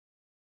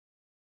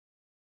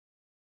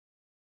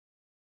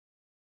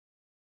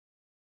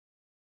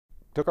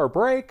took our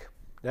break.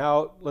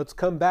 Now let's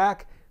come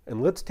back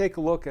and let's take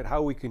a look at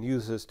how we can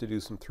use this to do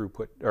some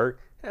throughput.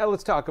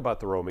 Let's talk about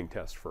the roaming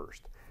test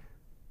first.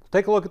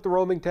 Take a look at the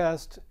roaming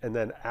test, and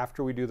then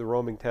after we do the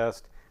roaming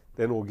test,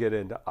 then we'll get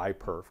into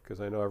iPerf,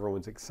 because I know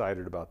everyone's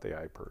excited about the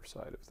iPerf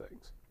side of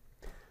things.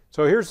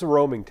 So here's the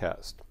roaming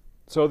test.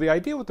 So the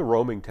idea with the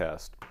roaming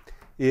test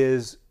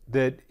is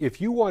that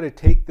if you want to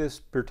take this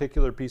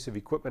particular piece of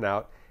equipment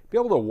out, be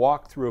able to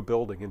walk through a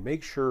building and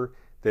make sure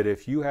that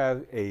if you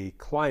have a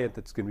client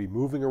that's going to be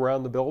moving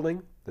around the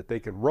building, that they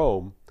can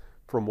roam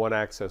from one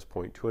access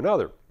point to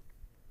another.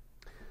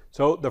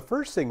 So the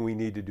first thing we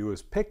need to do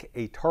is pick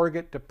a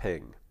target to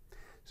ping.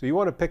 So you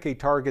want to pick a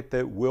target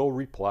that will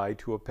reply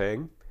to a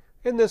ping.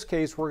 In this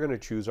case, we're going to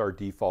choose our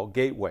default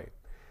gateway.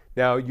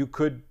 Now you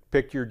could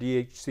pick your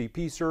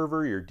DHCP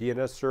server, your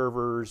DNS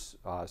servers,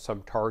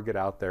 some target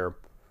out there,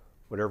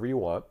 whatever you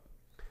want.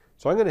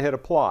 So I'm going to hit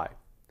apply.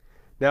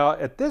 Now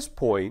at this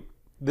point,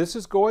 this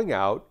is going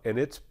out and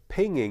it's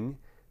pinging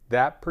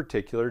that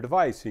particular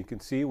device. You can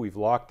see we've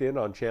locked in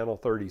on channel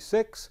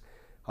 36.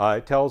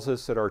 It tells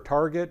us that our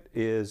target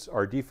is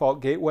our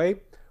default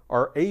gateway.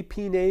 Our AP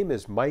name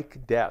is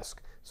Mike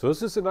Desk. So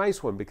this is a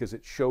nice one because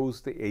it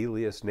shows the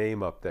alias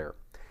name up there.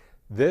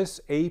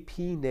 This AP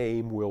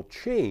name will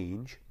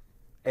change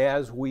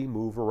as we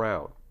move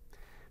around.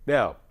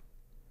 Now,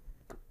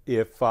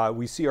 if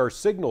we see our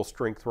signal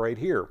strength right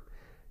here.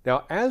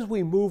 Now, as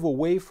we move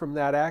away from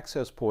that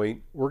access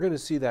point, we're going to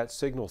see that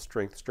signal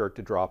strength start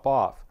to drop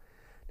off.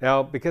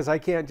 Now, because I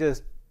can't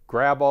just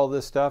grab all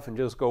this stuff and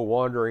just go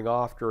wandering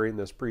off during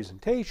this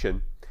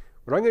presentation,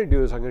 what I'm going to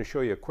do is I'm going to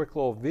show you a quick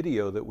little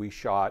video that we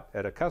shot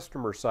at a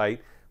customer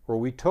site where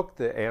we took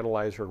the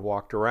analyzer and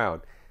walked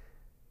around.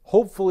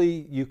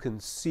 Hopefully you can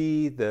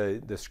see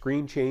the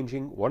screen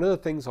changing. One of the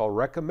things I'll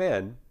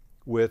recommend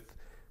with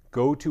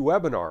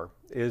GoToWebinar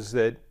is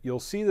that you'll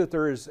see that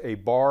there is a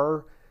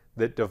bar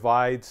that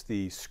divides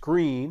the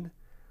screen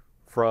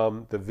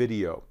from the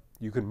video.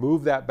 You can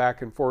move that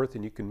back and forth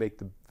and you can make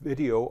the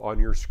video on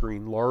your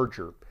screen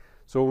larger.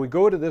 So when we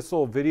go to this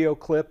little video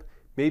clip,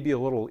 maybe a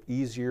little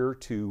easier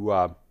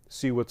to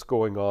see what's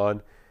going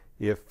on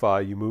if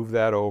you move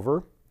that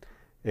over.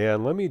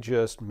 And let me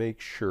just make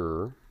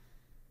sure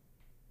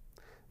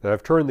that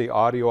I've turned the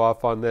audio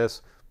off on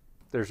this.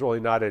 There's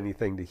really not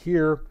anything to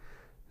hear.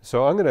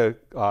 So I'm going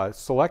to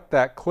select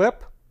that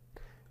clip.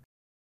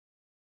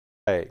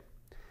 Okay.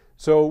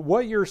 So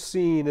what you're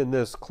seeing in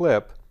this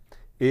clip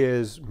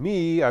is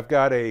me. I've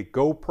got a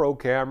GoPro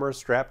camera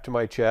strapped to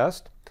my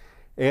chest,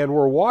 and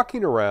we're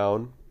walking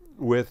around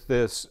with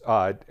this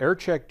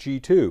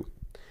AircheckG2.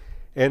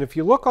 And if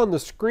you look on the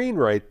screen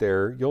right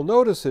there, you'll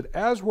notice that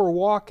as we're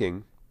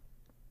walking,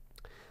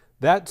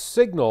 that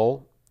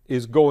signal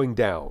is going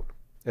down,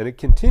 and it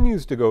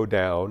continues to go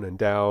down and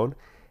down.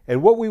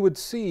 And what we would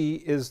see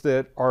is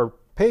that our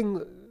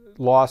ping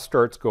loss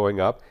starts going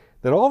up.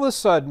 Then all of a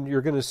sudden,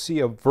 you're going to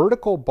see a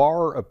vertical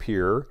bar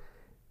appear,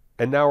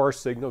 and now our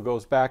signal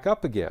goes back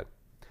up again.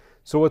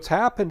 So what's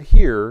happened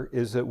here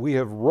is that we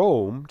have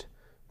roamed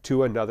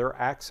to another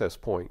access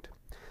point.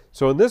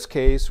 So in this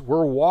case,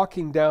 we're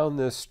walking down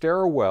this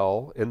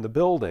stairwell in the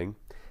building,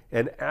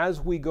 and as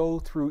we go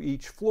through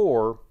each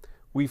floor,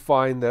 we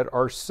find that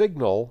our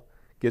signal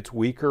gets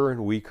weaker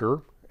and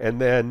weaker, and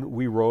then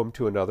we roam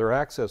to another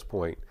access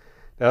point.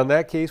 Now in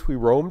that case, we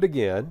roamed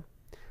again.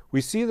 We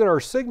see that our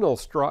signal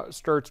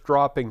starts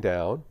dropping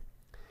down,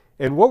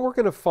 and what we're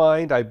going to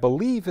find, I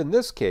believe in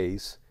this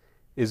case,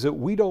 is that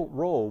we don't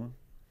roam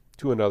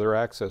to another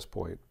access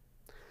point.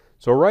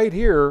 So right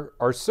here,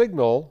 our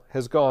signal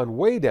has gone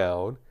way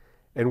down,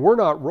 and we're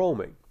not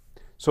roaming.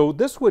 So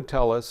this would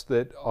tell us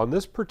that on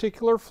this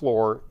particular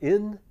floor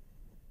in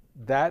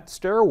that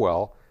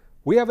stairwell,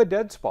 we have a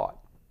dead spot.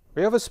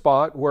 We have a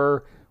spot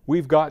where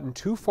we've gotten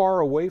too far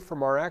away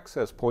from our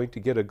access point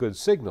to get a good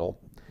signal,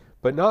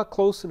 but not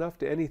close enough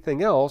to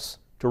anything else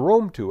to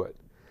roam to it.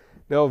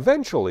 Now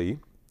eventually,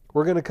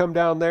 we're going to come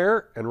down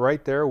there, and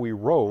right there we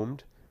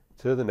roamed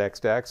to the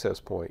next access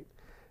point.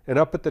 And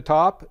up at the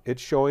top,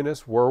 it's showing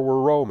us where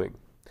we're roaming.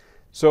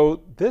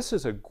 So this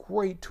is a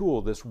great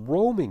tool. This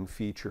roaming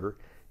feature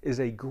is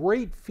a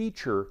great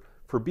feature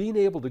for being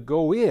able to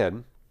go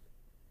in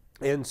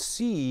and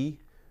see,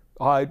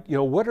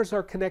 what does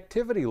our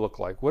connectivity look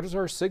like? What does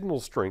our signal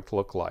strength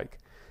look like?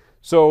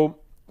 So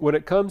when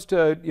it comes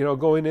to,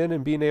 going in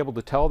and being able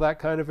to tell that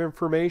kind of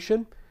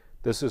information,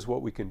 this is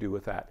what we can do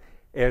with that.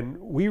 And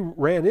we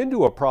ran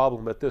into a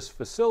problem at this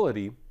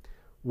facility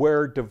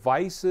where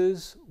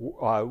devices,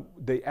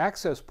 the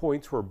access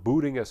points were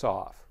booting us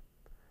off.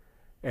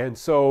 And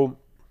so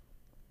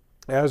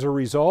as a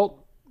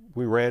result,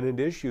 we ran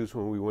into issues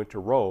when we went to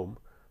roam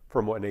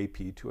from one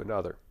AP to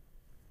another.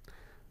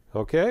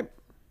 Okay,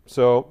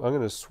 so I'm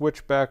going to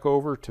switch back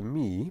over to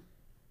me.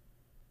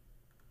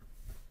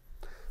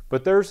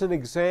 But there's an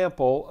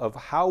example of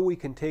how we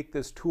can take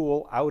this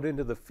tool out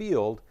into the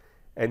field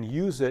and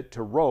use it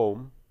to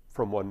roam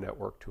from one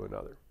network to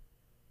another.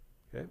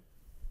 Okay.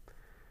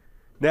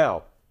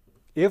 Now,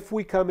 if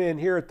we come in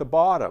here at the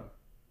bottom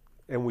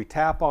and we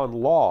tap on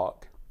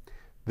log,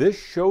 this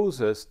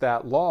shows us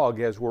that log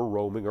as we're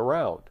roaming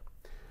around.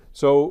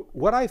 So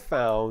what I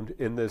found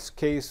in this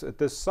case at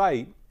this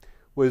site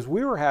was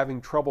we were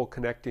having trouble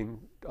connecting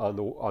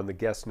on the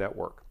guest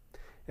network.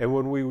 And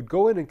when we would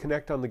go in and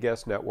connect on the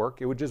guest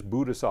network, it would just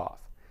boot us off.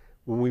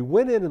 When we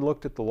went in and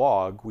looked at the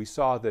log, we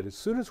saw that as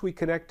soon as we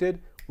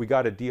connected, we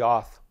got a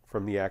deauth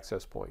from the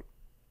access point.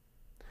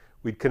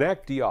 We'd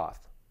connect, deauth.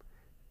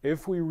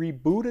 If we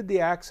rebooted the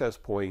access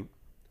point,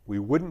 we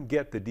wouldn't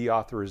get the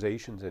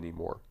deauthorizations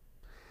anymore.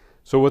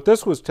 So what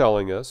this was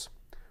telling us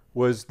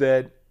was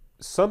that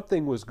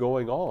something was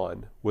going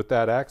on with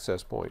that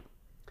access point.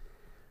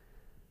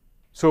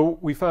 So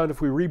we found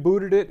if we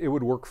rebooted it, it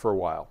would work for a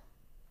while.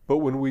 But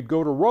when we'd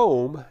go to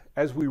roam,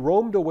 as we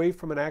roamed away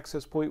from an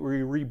access point we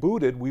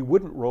rebooted, we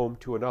wouldn't roam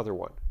to another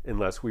one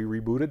unless we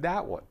rebooted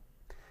that one.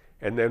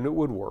 And then it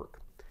would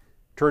work.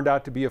 Turned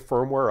out to be a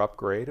firmware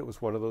upgrade. It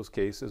was one of those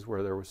cases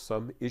where there was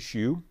some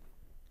issue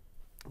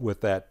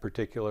with that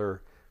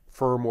particular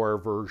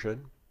firmware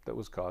version that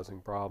was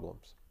causing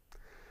problems.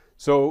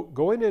 So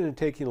going in and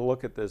taking a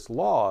look at this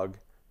log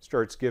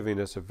starts giving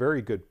us a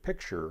very good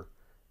picture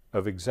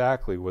of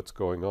exactly what's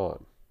going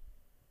on.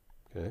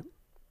 Okay.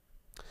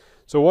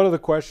 So one of the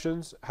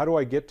questions, how do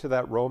I get to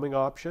that roaming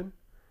option?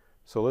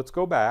 So let's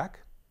go back.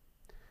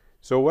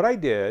 So what I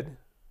did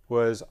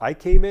was I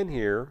came in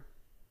here,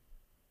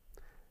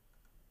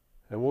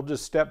 and we'll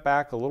just step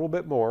back a little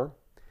bit more,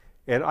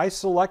 and I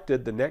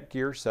selected the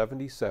Netgear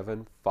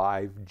 77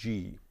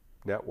 5G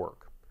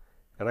network,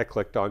 and I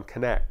clicked on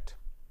Connect.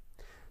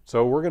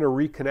 So we're going to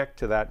reconnect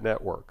to that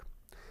network.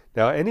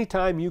 Now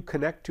anytime you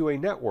connect to a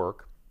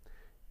network,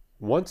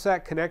 once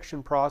that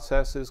connection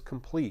process is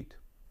complete,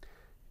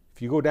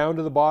 if you go down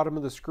to the bottom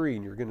of the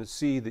screen, you're going to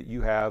see that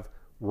you have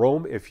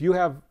roam. If you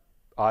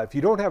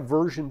don't have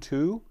version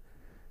 2,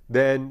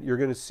 then you're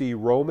going to see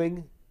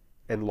roaming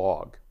and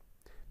log.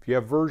 If you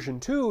have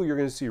version 2, you're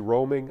going to see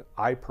roaming,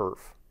 iPerf,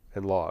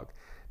 and log.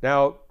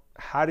 Now,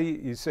 how do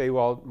you say,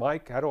 well,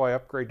 Mike, how do I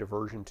upgrade to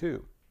version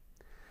 2?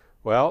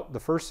 Well, the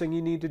first thing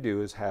you need to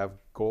do is have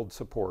gold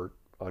support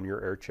on your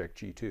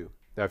AircheckG2.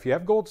 Now, if you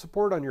have gold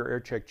support on your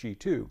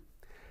AircheckG2,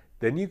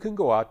 then you can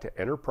go out to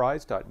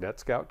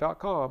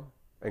enterprise.netscout.com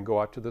and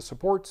go out to the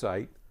support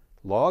site,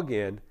 log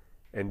in,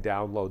 and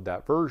download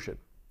that version.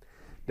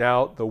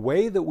 Now, the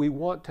way that we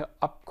want to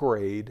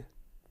upgrade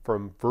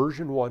from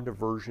version 1 to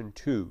version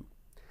 2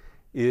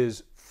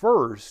 is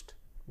first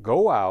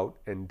go out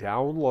and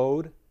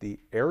download the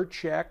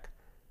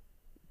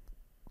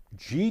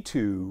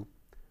AircheckG2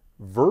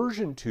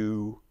 version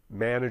 2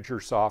 manager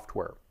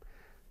software.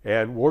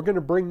 And we're going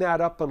to bring that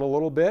up in a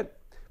little bit,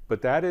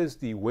 but that is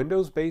the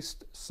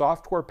Windows-based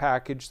software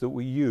package that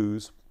we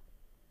use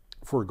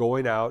for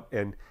going out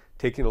and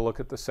taking a look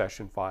at the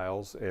session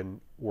files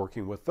and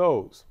working with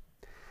those.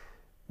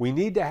 We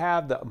need to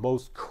have the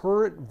most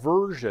current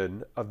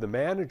version of the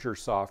manager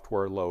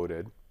software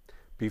loaded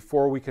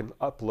before we can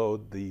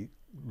upload the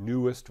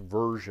newest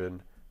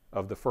version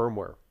of the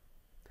firmware.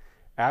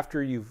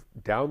 After you've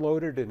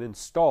downloaded and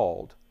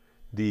installed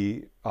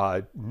the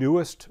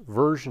newest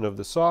version of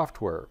the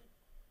software,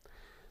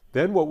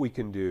 then what we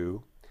can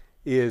do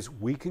is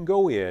we can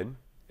go in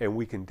and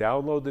we can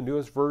download the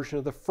newest version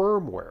of the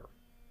firmware.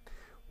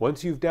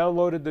 Once you've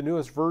downloaded the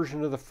newest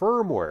version of the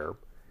firmware,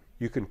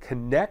 you can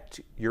connect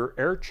your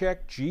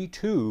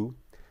AircheckG2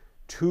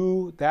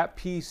 to that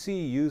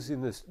PC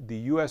using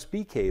the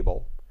USB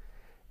cable,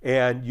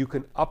 and you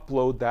can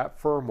upload that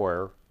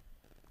firmware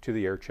to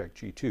the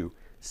AircheckG2.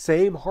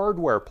 Same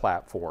hardware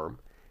platform.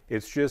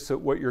 It's just that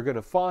what you're going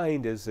to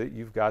find is that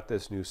you've got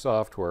this new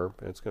software,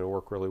 and it's going to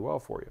work really well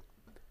for you.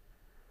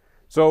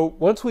 So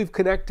once we've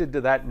connected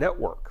to that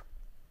network,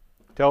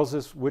 tells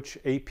us which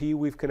AP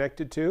we've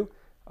connected to.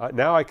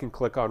 Now I can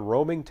click on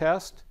roaming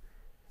test.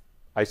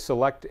 I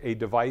select a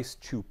device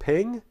to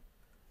ping.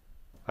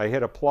 I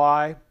hit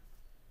apply,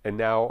 and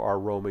now our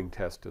roaming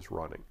test is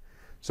running.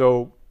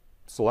 So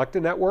select a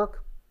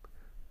network,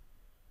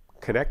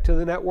 connect to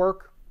the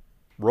network,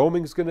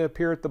 roaming is going to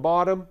appear at the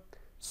bottom,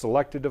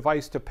 select a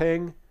device to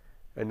ping,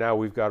 and now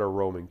we've got our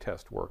roaming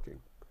test working.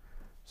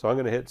 So I'm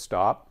going to hit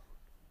stop.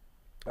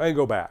 I can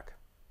go back.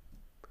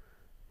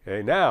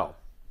 Okay, now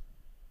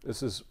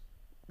this is,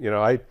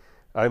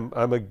 I'm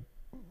a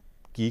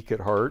geek at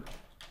heart.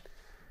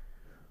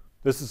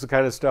 This is the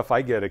kind of stuff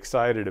I get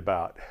excited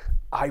about.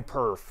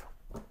 iPerf.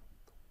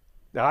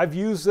 Now I've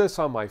used this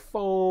on my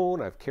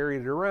phone, I've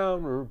carried it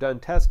around, we've done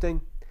testing,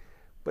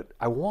 but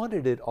I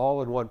wanted it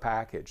all in one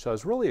package. So I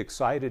was really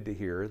excited to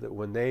hear that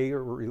when they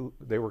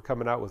were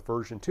coming out with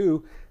version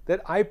 2,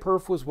 that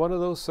iPerf was one of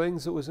those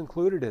things that was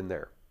included in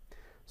there.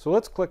 So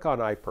let's click on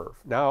iPerf.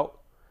 Now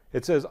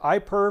it says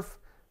iPerf,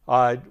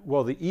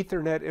 well, the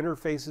Ethernet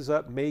interfaces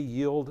up may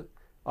yield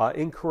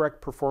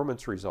incorrect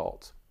performance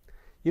results.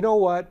 You know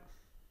what?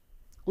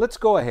 Let's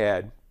go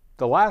ahead.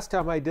 The last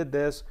time I did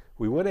this,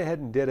 we went ahead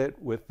and did it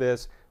with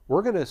this.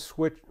 We're going to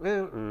switch.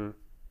 I'm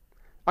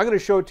going to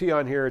show it to you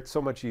on here. It's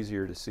so much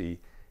easier to see.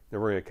 Then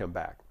we're going to come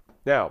back.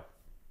 Now,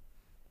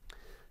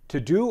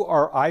 to do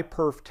our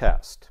iPerf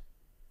test,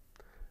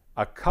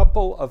 a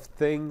couple of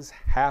things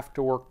have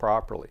to work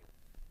properly.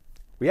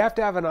 We have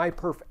to have an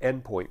iPerf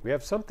endpoint. We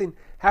have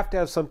to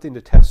have something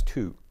to test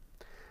to.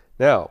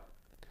 Now,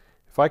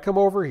 if I come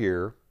over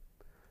here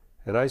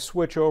and I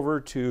switch over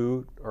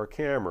to our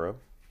camera,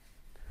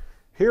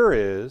 here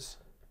is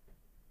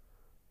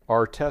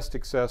our test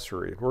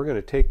accessory. We're going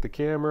to take the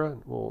camera,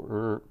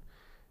 we'll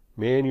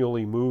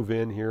manually move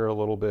in here a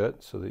little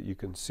bit so that you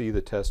can see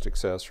the test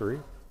accessory.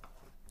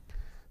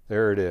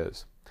 There it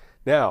is.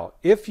 Now,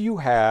 if you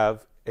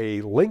have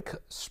a Link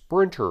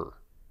Sprinter,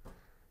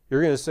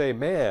 you're going to say,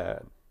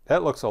 man,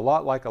 that looks a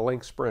lot like a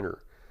Link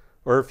Sprinter.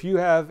 Or if you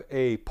have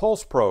a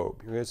pulse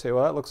probe, you're going to say,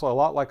 well, that looks a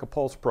lot like a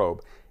pulse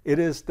probe. It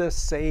is the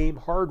same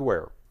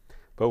hardware.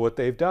 But what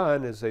they've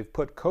done is they've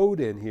put code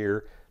in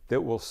here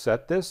that will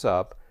set this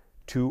up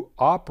to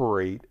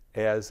operate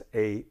as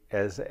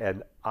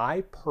an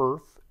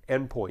iPerf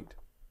endpoint.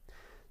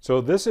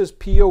 So this is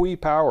PoE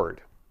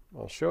powered.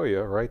 I'll show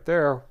you right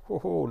there.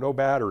 Whoa, no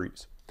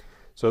batteries.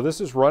 So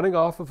this is running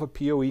off of a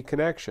PoE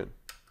connection.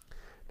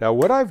 Now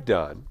what I've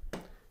done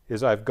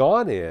is I've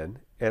gone in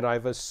and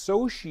I've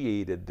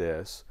associated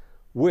this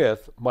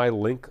with my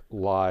Link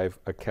Live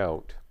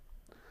account.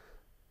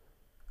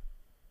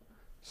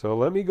 So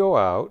let me go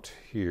out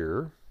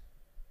here.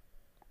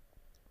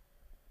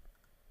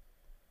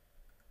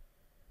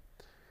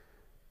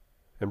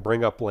 And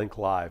bring up Link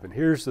Live. And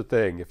here's the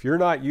thing, if you're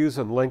not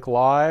using Link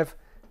Live,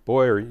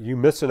 boy, are you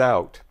missing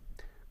out.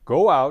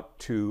 Go out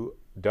to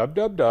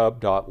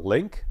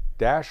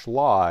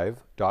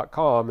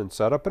www.link-live.com and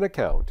set up an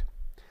account.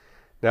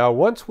 Now,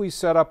 once we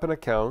set up an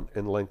account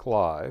in Link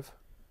Live,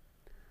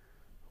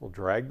 we'll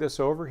drag this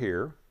over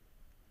here.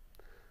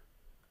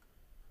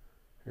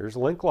 Here's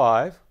Link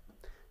Live.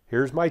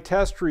 Here's my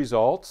test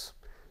results.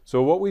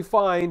 So what we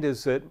find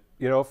is that,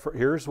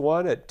 here's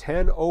one at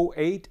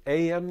 10:08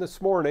 a.m.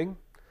 this morning.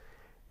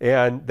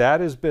 And that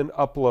has been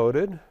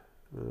uploaded.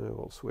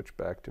 We'll switch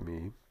back to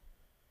me.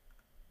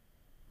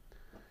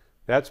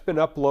 That's been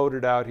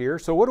uploaded out here.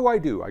 So what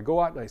do? I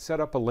go out and I set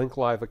up a Link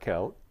Live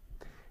account.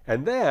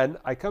 And then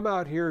I come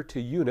out here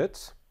to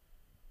Units.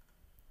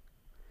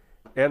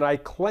 And I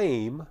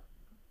claim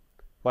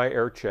my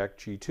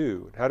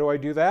AircheckG2. How do I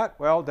do that?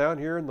 Well, down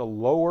here in the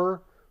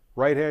lower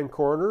right-hand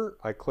corner,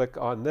 I click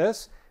on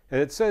this. And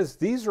it says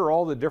these are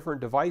all the different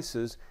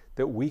devices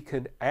that we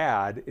can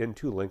add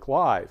into Link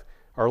Live.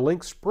 Our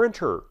Link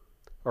Sprinter,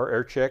 our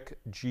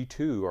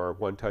AircheckG2, our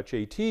One-Touch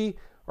AT,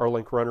 our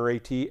Link Runner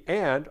AT,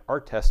 and our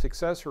test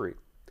accessory.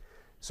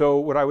 So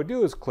what I would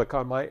do is click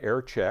on my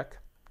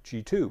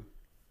AircheckG2.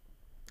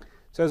 It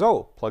says,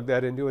 oh, plug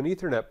that into an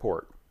Ethernet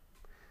port.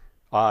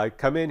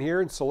 Come in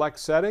here and select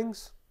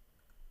Settings.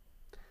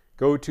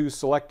 Go to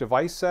Select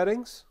Device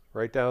Settings,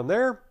 right down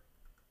there.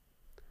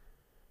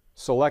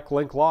 Select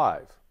Link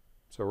Live.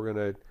 So we're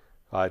going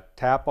to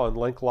tap on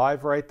Link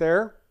Live right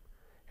there.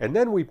 And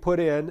then we put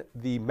in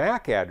the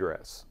MAC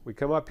address. We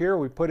come up here,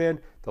 we put in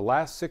the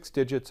last 6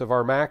 digits of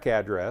our MAC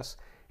address.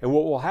 And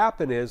what will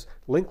happen is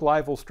Link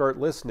Live will start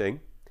listening.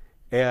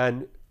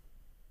 And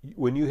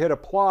when you hit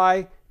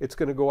apply, it's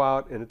going to go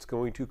out and it's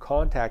going to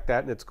contact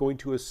that and it's going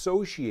to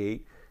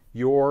associate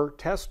your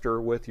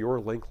tester with your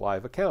Link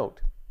Live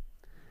account.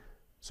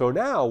 So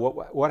now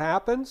what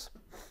happens?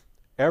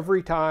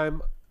 Every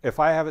time, if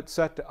I have it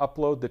set to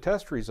upload the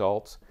test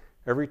results,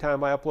 every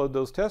time I upload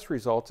those test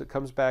results, it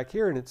comes back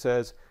here and it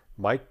says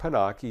Mike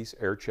Panaki's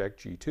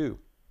AircheckG2.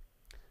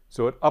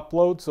 So it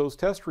uploads those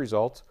test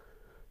results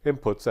and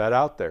puts that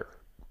out there.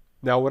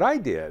 Now what I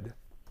did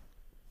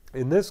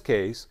in this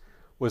case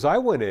was I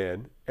went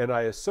in and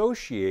I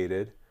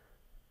associated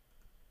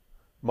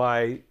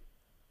my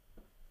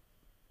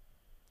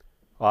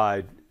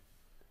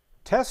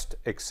test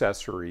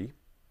accessory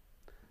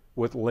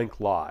with Link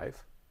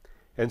Live.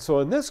 And so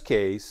in this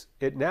case,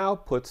 it now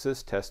puts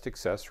this test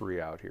accessory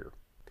out here.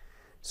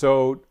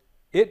 So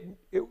it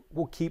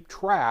will keep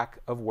track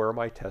of where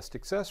my test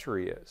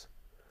accessory is.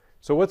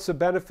 So what's the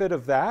benefit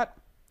of that?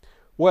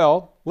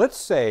 Well, let's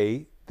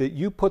say that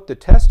you put the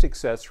test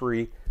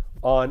accessory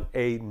on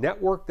a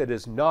network that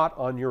is not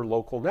on your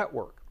local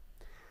network.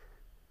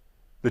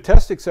 The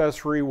test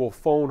accessory will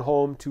phone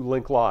home to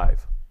Link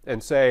Live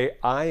and say,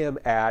 I am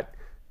at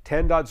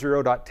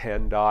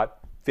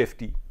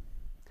 10.0.10.50.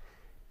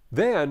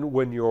 Then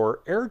when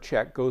your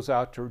AirCheck goes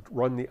out to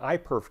run the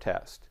iPerf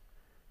test,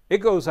 it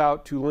goes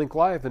out to Link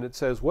Live and it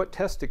says, what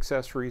test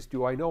accessories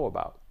do I know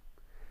about?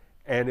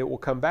 And it will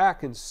come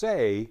back and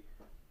say,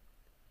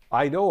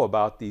 I know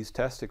about these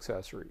test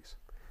accessories.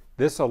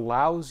 This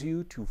allows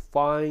you to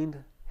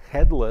find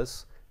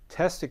headless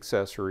test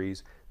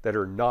accessories that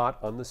are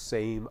not on the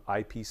same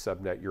IP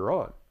subnet you're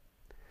on.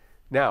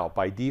 Now,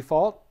 by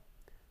default,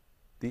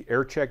 the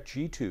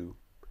AircheckG2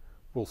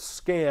 will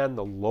scan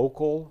the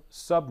local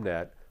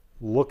subnet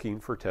looking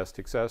for test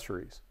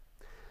accessories.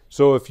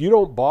 So if you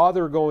don't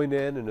bother going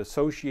in and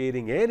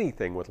associating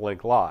anything with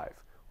Link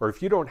Live, or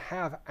if you don't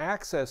have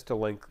access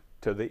to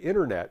the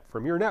internet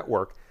from your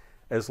network,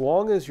 as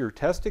long as your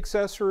test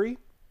accessory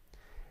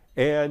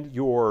and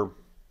your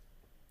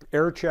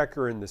AirCheck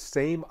are in the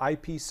same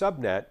IP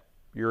subnet,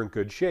 you're in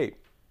good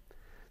shape.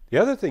 The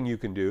other thing you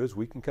can do is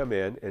we can come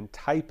in and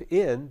type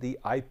in the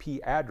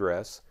IP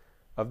address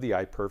of the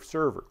iPerf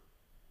server.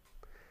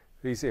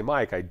 You say,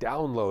 Mike, I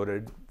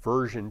downloaded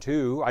version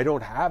 2. I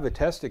don't have a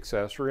test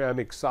accessory. I'm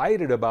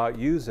excited about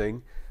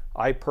using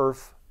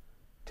iPerf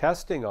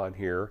testing on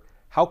here.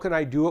 How can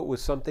I do it with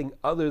something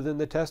other than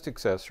the test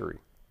accessory?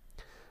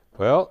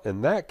 Well,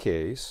 in that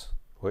case,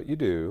 what you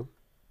do,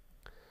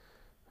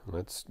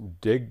 let's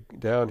dig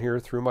down here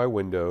through my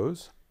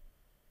windows.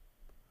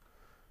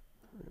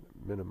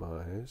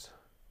 Minimize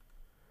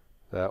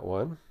that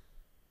one.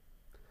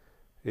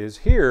 Is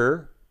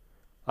here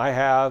I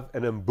have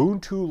an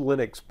Ubuntu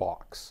Linux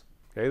box.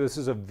 Okay, this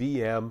is a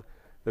VM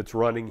that's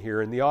running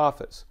here in the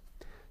office.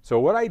 So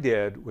what I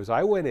did was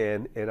I went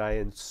in and I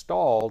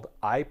installed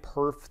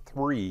iPerf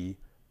 3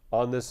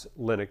 on this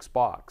Linux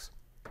box.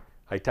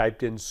 I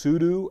typed in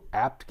sudo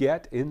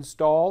apt-get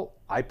install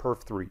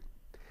iPerf 3.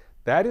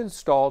 That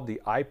installed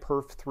the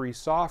iPerf 3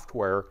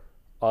 software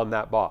on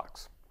that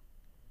box.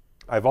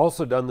 I've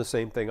also done the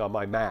same thing on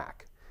my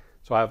Mac.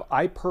 So I have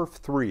iPerf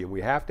 3, and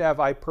we have to have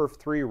iPerf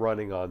 3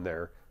 running on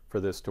there for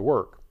this to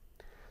work.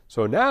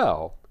 So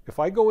now, if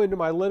I go into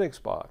my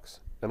Linux box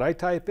and I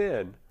type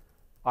in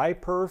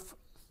iPerf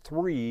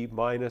 3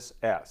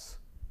 -s,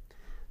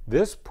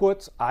 this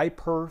puts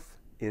iPerf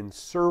in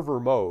server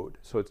mode.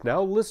 So it's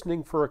now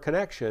listening for a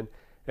connection,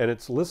 and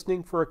it's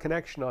listening for a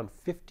connection on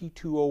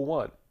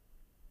 5201.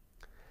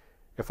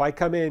 If I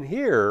come in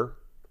here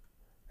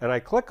and I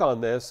click on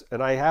this,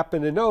 and I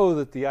happen to know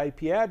that the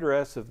IP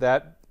address of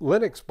that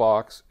Linux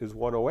box is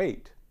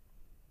 108,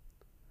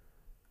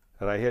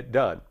 and I hit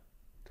done,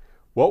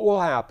 what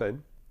will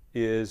happen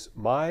is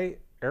my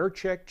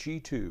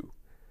AircheckG2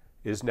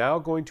 is now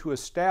going to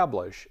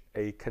establish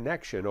a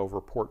connection over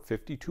port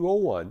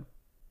 5201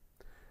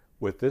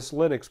 with this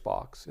Linux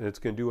box, and it's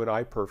going to do an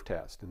iPerf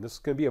test. And this is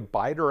going to be a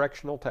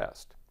bidirectional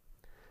test.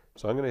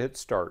 So I'm going to hit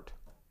start.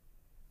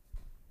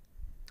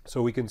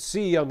 So we can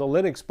see on the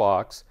Linux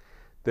box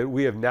that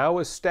we have now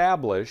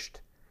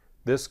established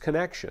this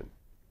connection.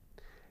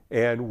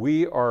 And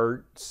we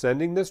are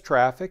sending this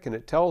traffic, and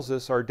it tells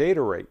us our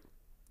data rate.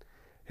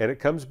 And it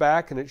comes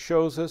back and it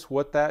shows us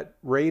what that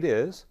rate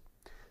is.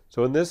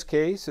 So in this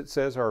case, it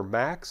says our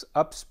max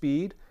up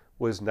speed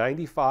was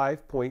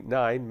 95.9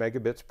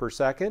 megabits per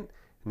second,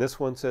 and this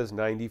one says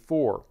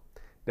 94.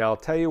 Now I'll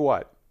tell you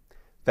what,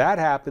 that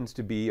happens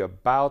to be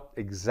about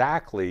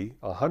exactly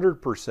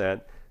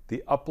 100%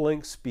 the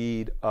uplink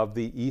speed of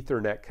the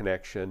Ethernet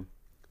connection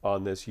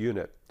on this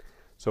unit.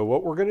 So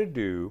what we're going to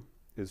do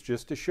is,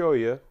 just to show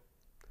you,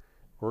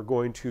 we're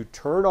going to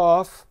turn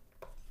off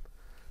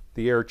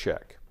the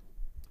AirCheck.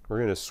 We're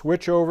going to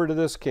switch over to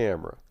this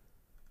camera.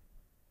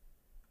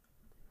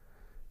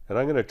 And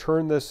I'm going to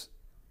turn this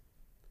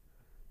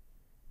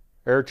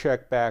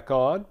AirCheck back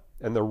on.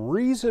 And the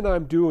reason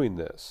I'm doing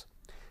this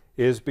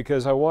is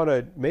because I want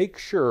to make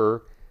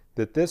sure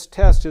that this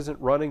test isn't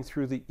running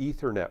through the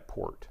Ethernet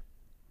port.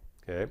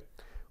 Okay?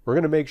 We're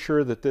going to make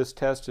sure that this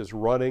test is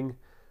running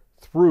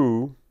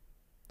through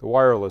the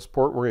wireless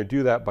port. We're going to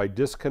do that by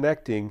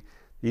disconnecting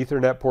the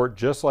Ethernet port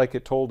just like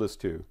it told us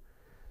to.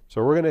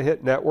 So we're going to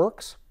hit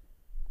Networks.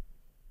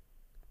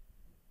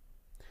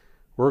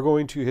 We're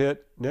going to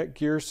hit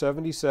Netgear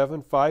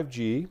 77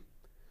 5G.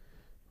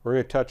 We're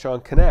going to touch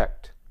on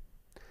Connect.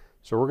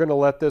 So we're going to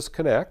let this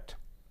connect.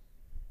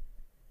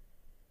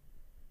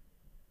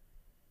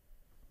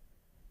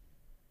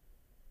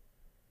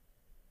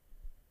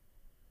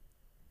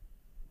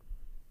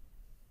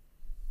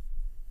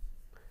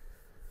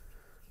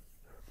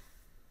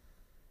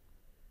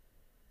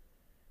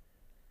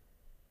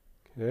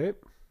 Okay,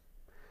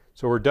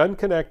 so we're done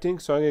connecting,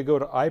 so I'm going to go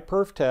to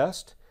iPerf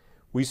test.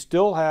 We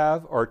still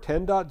have our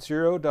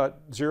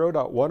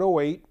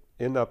 10.0.0.108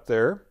 in up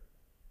there.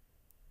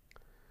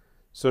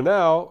 So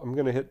now I'm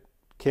going to hit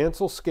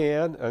cancel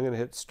scan. I'm going to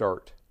hit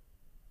start.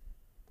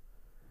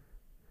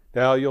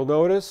 Now you'll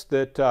notice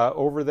that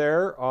over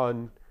there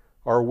on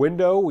our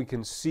window we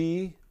can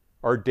see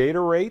our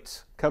data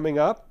rates coming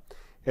up.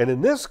 And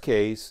in this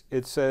case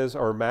it says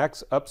our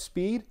max up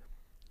speed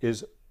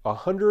is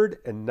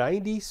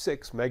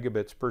 196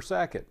 megabits per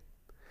second.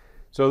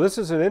 So this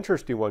is an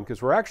interesting one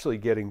because we're actually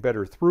getting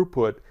better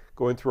throughput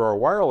going through our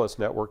wireless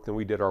network than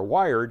we did our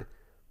wired,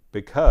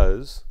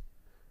 because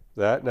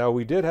that, now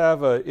we did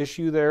have an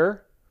issue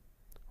there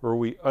where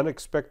we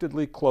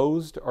unexpectedly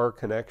closed our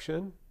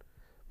connection,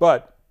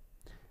 but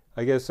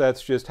I guess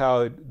that's just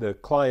how the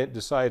client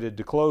decided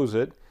to close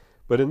it.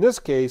 But in this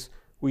case,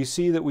 we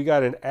see that we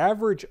got an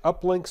average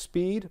uplink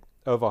speed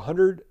of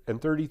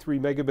 133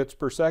 megabits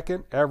per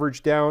second,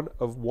 average down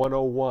of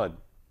 101.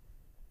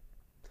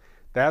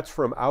 That's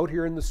from out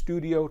here in the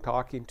studio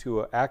talking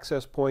to an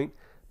access point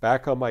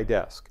back on my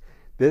desk.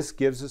 This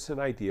gives us an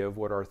idea of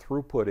what our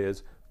throughput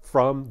is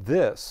from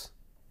this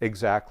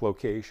exact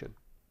location.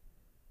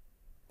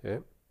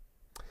 Okay?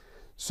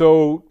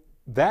 So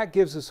that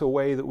gives us a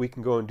way that we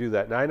can go and do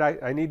that. Now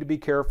I need to be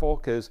careful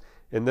because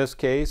in this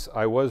case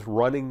I was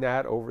running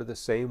that over the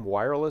same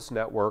wireless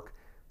network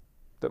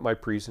that my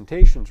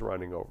presentation's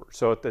running over.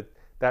 So at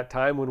that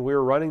time when we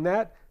were running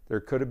that, There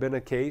could have been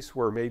a case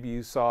where maybe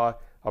you saw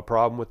a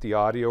problem with the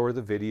audio or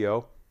the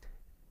video,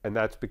 and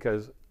that's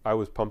because I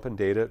was pumping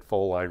data at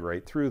full line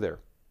right through there.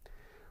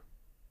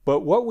 But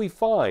what we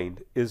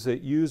find is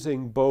that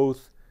using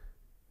both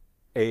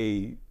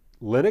a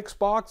Linux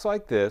box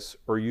like this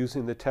or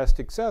using the test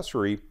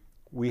accessory,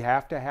 we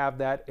have to have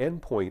that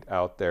endpoint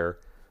out there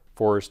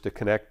for us to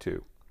connect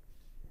to.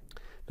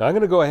 Now I'm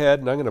going to go ahead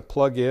and I'm going to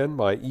plug in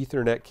my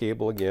Ethernet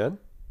cable again,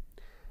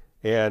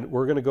 and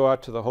we're going to go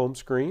out to the home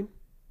screen.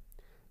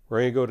 We're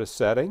going to go to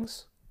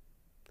Settings.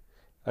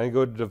 I'm going to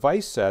go to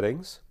Device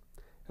Settings.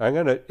 I'm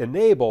going to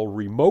enable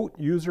Remote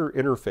User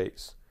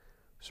Interface.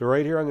 So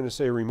right here I'm going to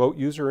say Remote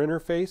User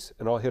Interface,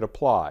 and I'll hit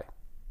Apply.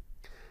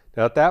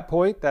 Now at that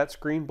point, that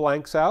screen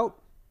blanks out.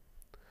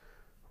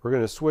 We're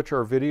going to switch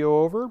our video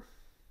over.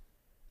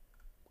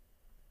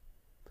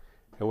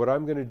 And what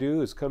I'm going to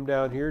do is come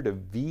down here to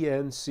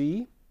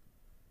VNC.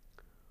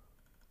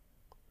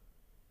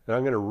 And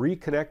I'm going to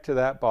reconnect to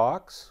that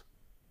box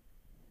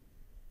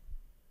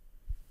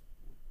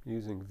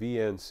using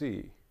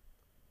VNC.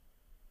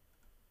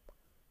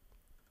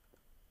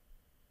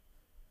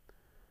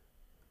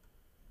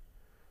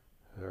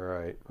 All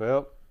right,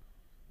 well,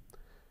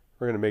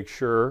 we're going to make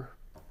sure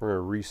we're going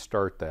to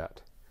restart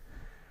that.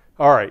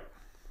 All right,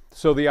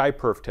 so the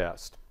iPerf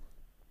test.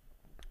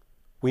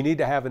 We need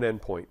to have an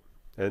endpoint.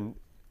 And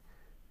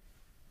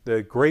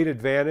the great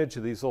advantage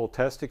of these little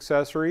test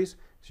accessories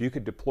is you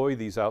could deploy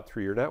these out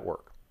through your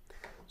network.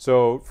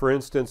 So for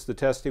instance, the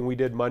testing we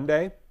did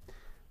Monday,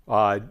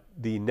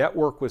 the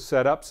network was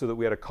set up so that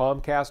we had a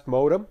Comcast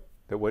modem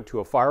that went to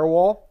a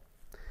firewall.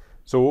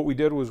 So what we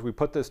did was we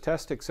put this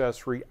test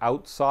accessory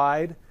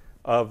outside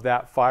of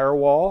that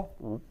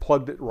firewall,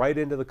 plugged it right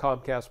into the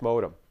Comcast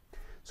modem.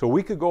 So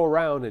we could go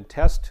around and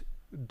test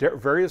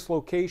various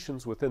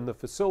locations within the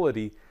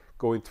facility,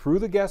 going through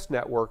the guest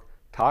network,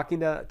 talking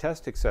to that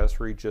test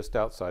accessory just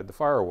outside the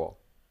firewall.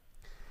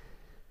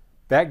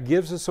 That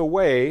gives us a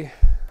way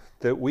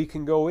that we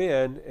can go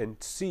in and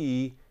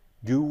see,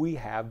 do we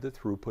have the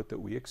throughput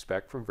that we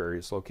expect from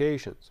various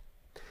locations?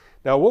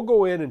 Now we'll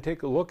go in and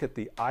take a look at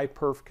the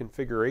iPerf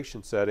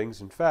configuration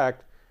settings. In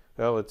fact,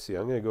 now let's see,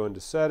 I'm going to go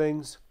into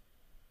Settings.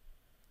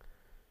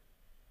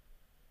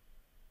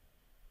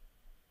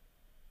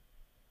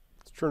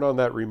 Let's turn on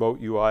that remote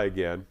UI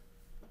again.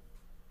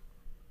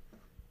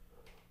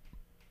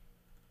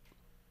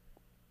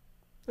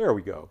 There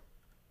we go.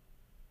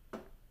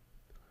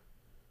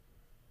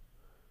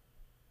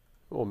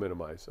 We'll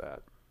minimize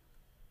that.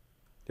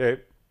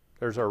 Okay,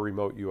 there's our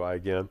remote UI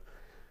again.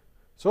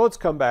 So let's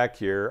come back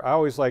here. I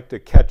always like to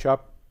catch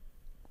up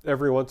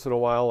every once in a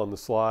while on the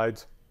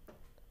slides.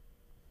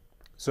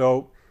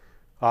 So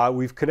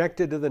we've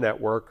connected to the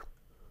network.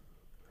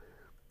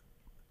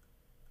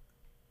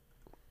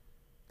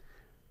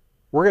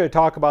 We're going to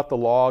talk about the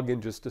log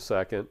in just a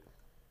second.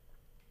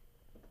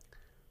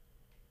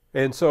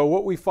 And so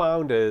what we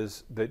found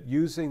is that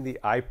using the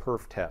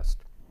iPerf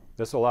test,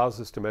 this allows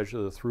us to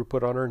measure the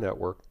throughput on our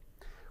network.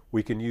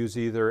 We can use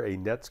either a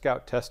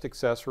NetScout test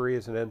accessory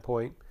as an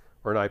endpoint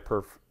or an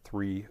iPerf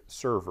 3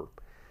 server.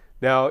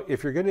 Now,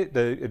 if you're going to,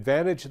 the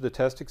advantage of the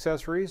test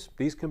accessories,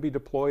 these can be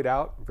deployed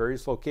out in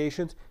various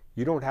locations.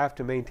 You don't have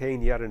to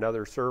maintain yet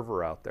another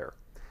server out there.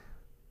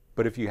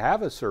 But if you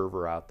have a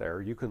server out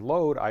there, you can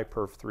load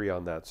iPerf 3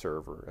 on that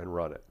server and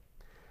run it.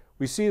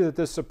 We see that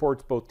this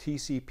supports both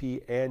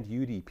TCP and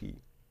UDP.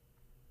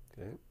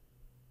 Okay.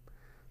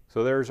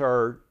 So there's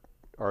our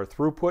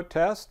throughput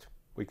test.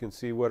 We can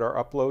see what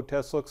our upload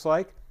test looks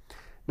like.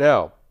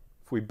 Now,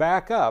 if we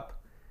back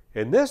up,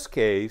 in this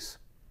case,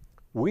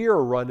 we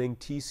are running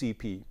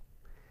TCP.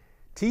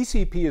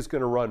 TCP is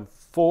going to run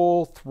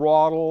full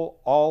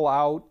throttle, all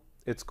out.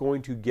 It's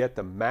going to get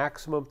the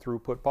maximum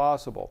throughput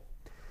possible.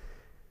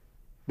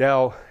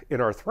 Now,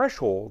 in our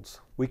thresholds,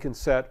 we can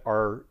set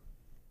our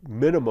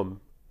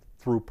minimum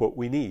throughput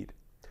we need.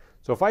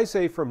 So if I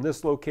say from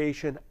this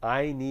location,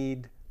 I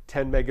need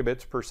 10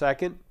 megabits per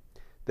second,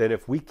 then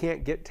if we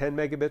can't get 10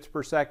 megabits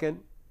per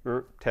second,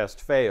 test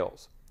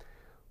fails.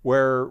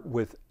 Where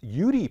with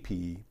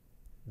UDP,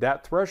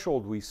 that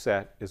threshold we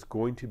set is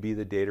going to be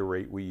the data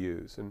rate we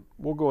use. And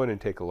we'll go in and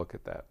take a look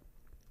at that.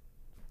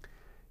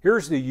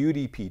 Here's the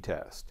UDP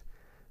test.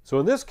 So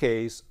in this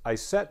case, I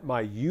set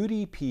my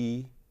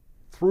UDP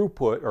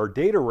throughput or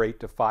data rate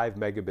to 5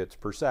 megabits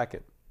per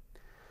second.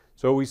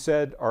 So we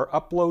said our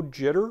upload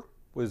jitter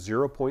was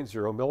 0.0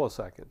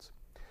 milliseconds.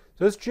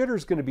 So this jitter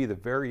is going to be the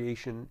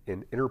variation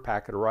in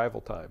interpacket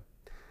arrival time.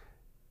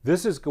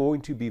 This is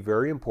going to be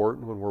very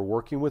important when we're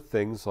working with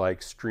things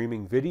like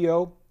streaming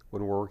video,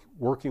 when we're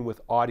working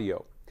with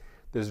audio.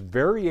 This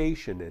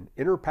variation in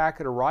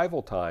interpacket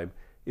arrival time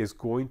is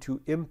going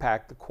to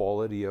impact the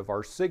quality of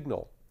our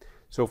signal.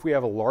 So if we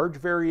have a large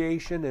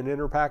variation in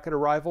interpacket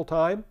arrival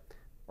time,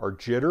 our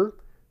jitter,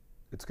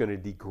 it's going to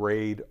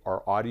degrade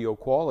our audio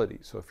quality.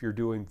 So if you're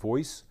doing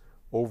voice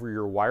over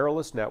your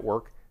wireless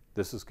network,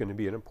 this is going to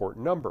be an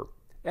important number,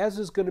 as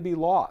is going to be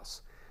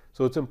loss.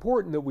 So it's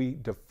important that we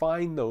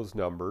define those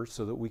numbers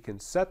so that we can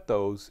set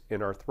those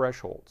in our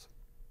thresholds.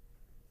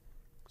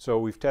 So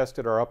we've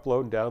tested our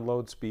upload and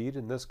download speed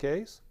in this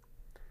case.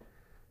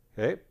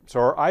 Okay,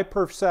 so our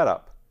iPerf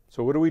setup.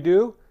 So what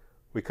do?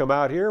 We come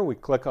out here, we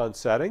click on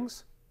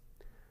settings.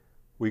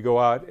 We go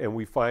out and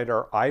we find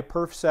our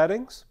iPerf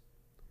settings.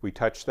 We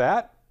touch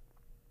that.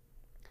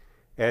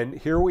 And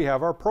here we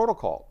have our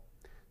protocol.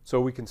 So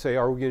we can say,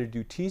 are we going to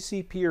do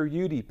TCP or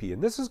UDP?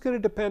 And this is going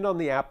to depend on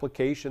the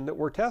application that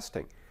we're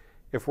testing.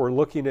 If we're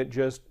looking at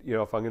just,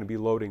 if I'm going to be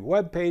loading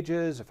web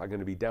pages, if I'm going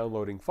to be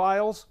downloading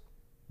files,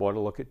 want to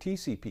look at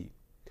TCP.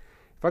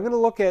 If I'm going to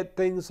look at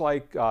things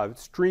like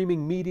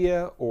streaming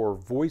media or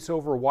voice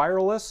over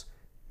wireless,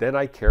 then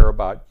I care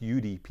about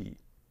UDP.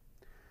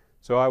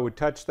 So I would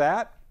touch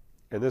that,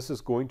 and this is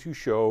going to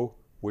show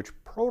which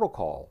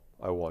protocol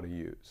I want to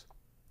use.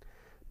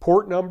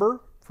 Port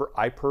number for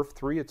iPerf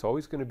 3, it's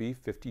always going to be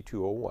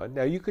 5201.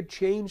 Now you could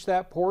change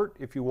that port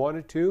if you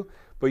wanted to,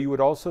 but you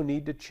would also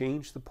need to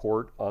change the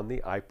port on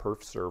the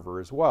iPerf server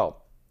as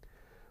well.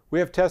 We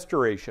have test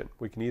duration.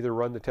 We can either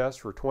run the test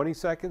for 20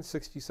 seconds,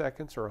 60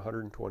 seconds, or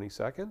 120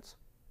 seconds.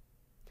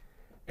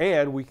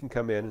 And we can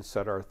come in and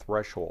set our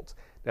thresholds.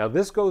 Now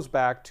this goes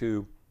back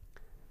to,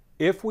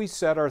 if we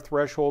set our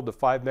threshold to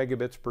 5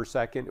 megabits per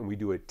second and we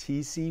do a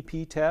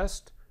TCP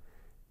test,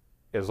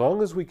 as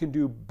long as we can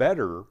do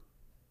better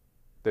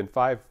than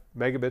 5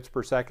 megabits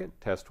per second,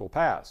 test will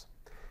pass.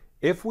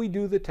 If we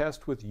do the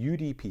test with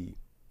UDP,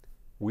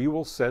 we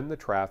will send the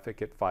traffic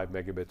at 5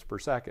 megabits per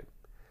second.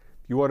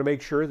 If you want to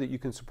make sure that you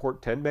can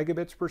support 10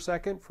 megabits per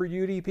second for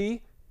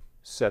UDP,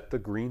 set the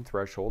green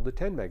threshold to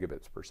 10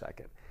 megabits per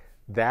second.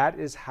 That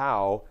is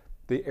how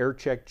the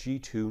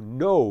AircheckG2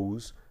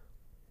 knows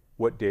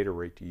what data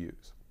rate to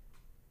use.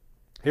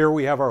 Here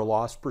we have our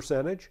loss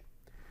percentage.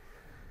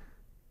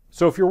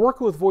 So if you're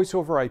working with voice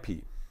over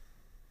IP,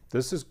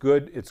 this is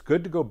good. It's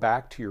good to go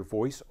back to your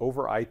voice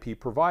over IP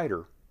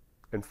provider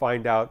and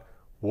find out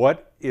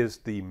what is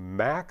the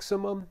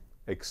maximum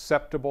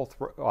acceptable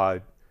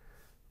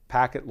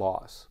packet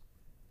loss.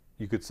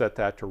 You could set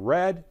that to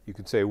red. You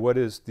could say, what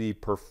is the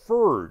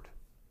preferred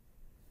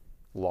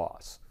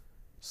loss?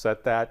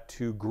 Set that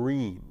to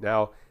green.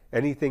 Now,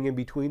 anything in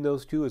between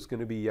those two is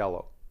going to be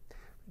yellow.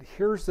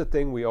 Here's the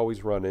thing we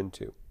always run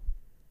into.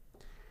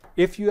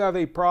 If you have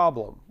a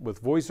problem with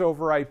voice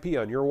over IP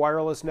on your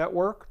wireless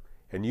network,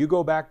 and you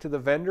go back to the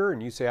vendor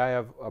and you say, I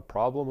have a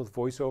problem with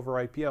voice over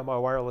IP on my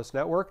wireless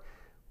network,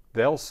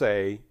 they'll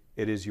say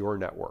it is your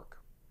network,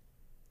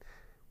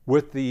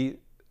 with the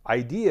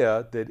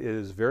idea that it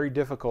is very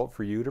difficult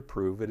for you to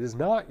prove it is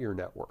not your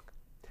network.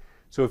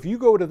 So if you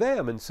go to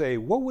them and say,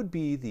 what would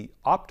be the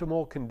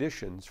optimal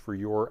conditions for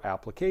your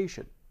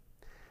application?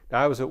 Now,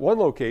 I was at one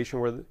location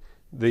where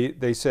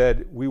they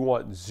said, we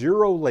want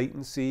 0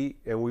 latency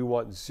and we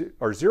want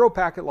 0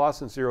 packet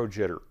loss and 0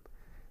 jitter.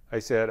 I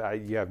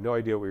said, you have no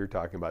idea what you're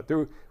talking about.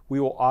 We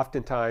will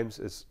oftentimes,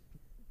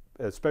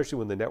 especially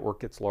when the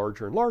network gets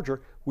larger and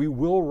larger, we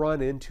will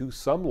run into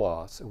some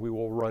loss and we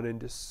will run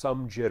into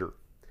some jitter.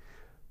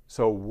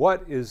 So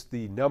what is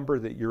the number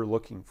that you're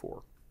looking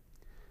for?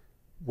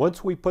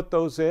 Once we put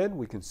those in,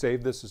 we can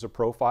save this as a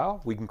profile.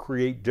 We can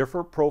create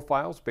different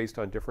profiles based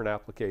on different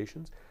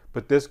applications,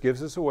 but this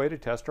gives us a way to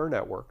test our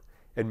network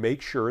and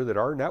make sure that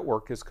our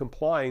network is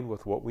complying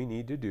with what we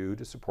need to do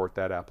to support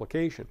that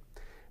application.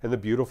 And the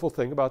beautiful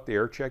thing about the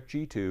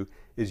AircheckG2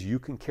 is you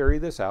can carry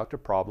this out to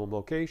problem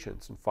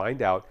locations and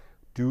find out,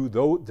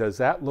 does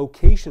that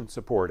location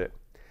support it?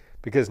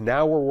 Because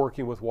now we're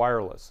working with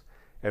wireless,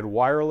 and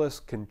wireless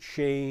can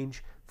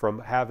change from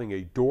having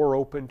a door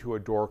open to a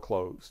door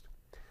closed.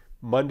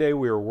 Monday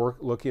we were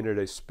looking at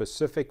a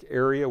specific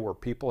area where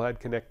people had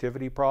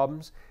connectivity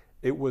problems.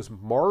 It was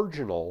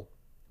marginal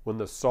when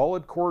the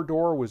solid core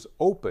door was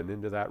open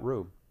into that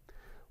room.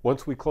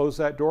 Once we closed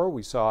that door,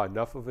 we saw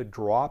enough of a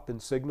drop in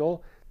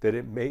signal that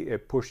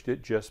it pushed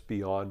it just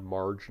beyond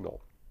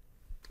marginal.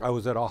 I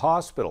was at a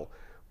hospital.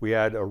 We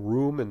had a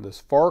room in this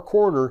far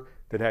corner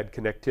that had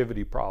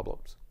connectivity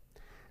problems.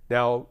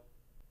 Now,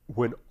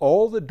 when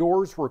all the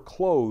doors were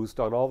closed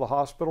on all the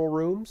hospital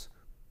rooms,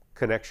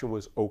 connection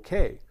was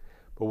okay.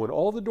 But when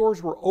all the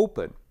doors were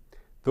open,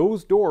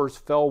 those doors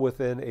fell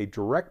within a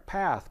direct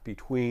path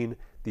between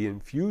the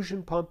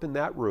infusion pump in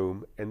that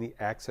room and the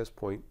access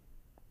point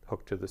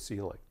hooked to the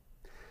ceiling.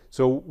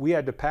 So we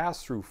had to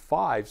pass through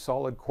 5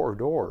 solid core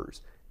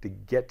doors to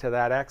get to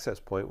that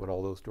access point when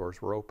all those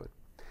doors were open.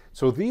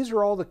 So these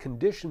are all the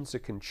conditions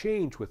that can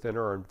change within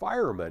our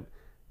environment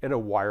in a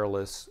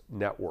wireless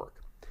network.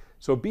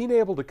 So being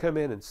able to come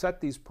in and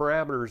set these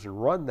parameters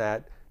and run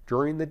that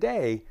during the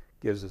day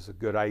gives us a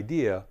good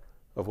idea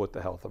of what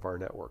the health of our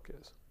network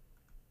is.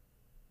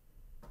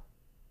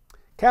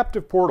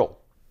 Captive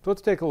portal. So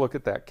let's take a look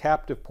at that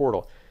captive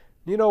portal.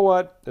 You know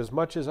what? As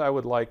much as I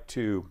would like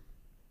to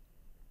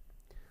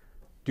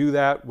do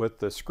that with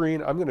the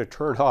screen, I'm going to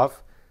turn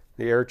off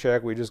the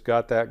AirCheck. We just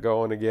got that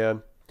going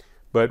again.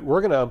 But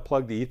we're going to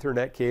unplug the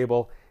Ethernet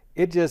cable.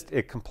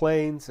 It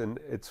complains, and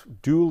it's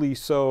duly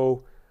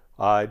so.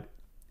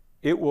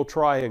 It will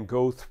try and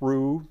go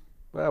through,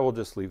 well, we'll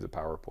just leave the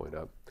PowerPoint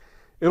up.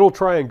 It'll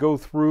try and go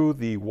through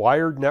the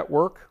wired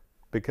network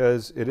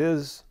because it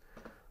is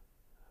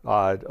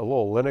a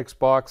little Linux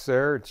box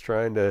there. It's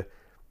trying to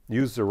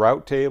use the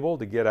route table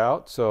to get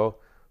out. So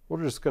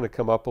we're just going to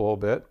come up a little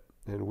bit,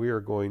 and we are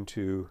going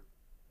to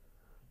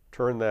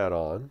turn that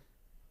on.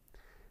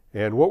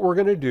 And what we're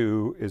going to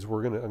do is I'm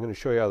going to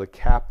show you how the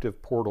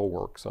captive portal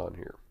works on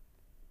here.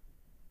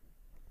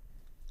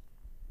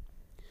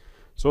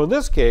 So in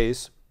this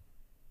case,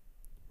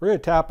 we're going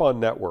to tap on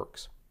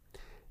Networks.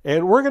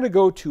 And we're going to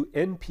go to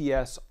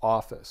NPS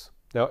Office.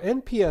 Now,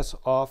 NPS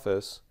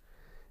Office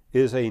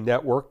is a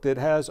network that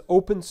has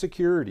open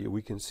security.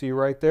 We can see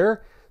right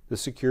there, the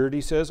security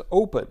says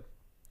open.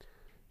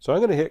 So I'm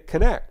going to hit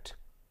Connect.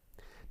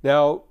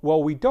 Now,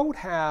 while we don't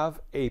have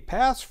a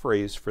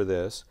passphrase for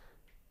this,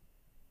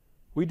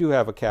 we do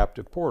have a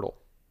captive portal.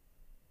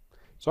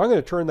 So I'm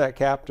going to turn that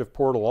captive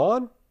portal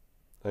on.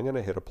 I'm going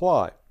to hit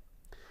Apply.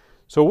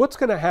 So what's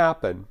going to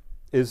happen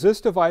is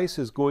this device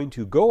is going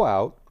to go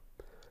out.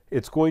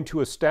 It's going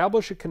to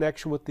establish a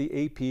connection with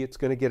the AP. It's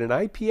going to get an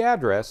IP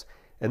address,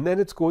 and then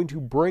it's going to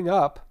bring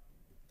up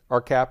our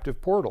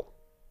captive portal.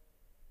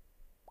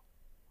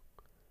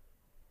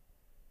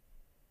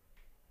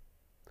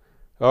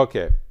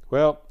 Okay,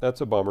 well,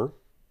 that's a bummer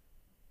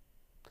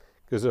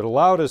because it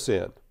allowed us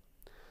in.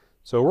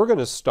 So we're going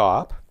to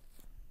stop.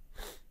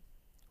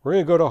 We're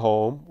going to go to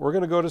Home. We're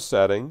going to go to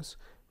Settings.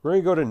 We're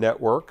going to go to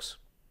Networks.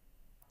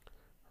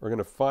 We're going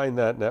to find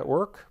that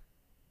network.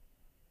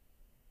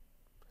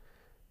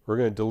 We're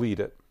going to delete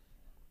it.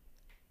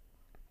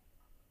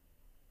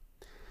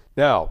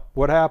 Now,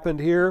 what happened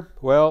here?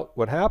 Well,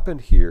 what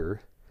happened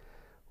here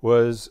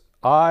was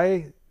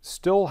I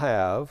still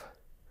have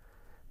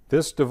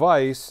this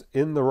device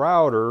in the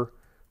router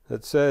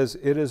that says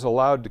it is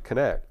allowed to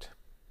connect.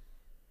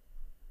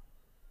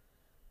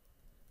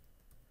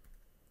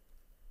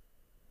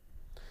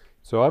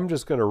 So I'm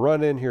just going to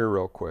run in here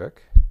real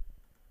quick.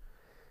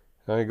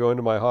 I'm going to go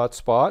into my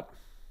hotspot.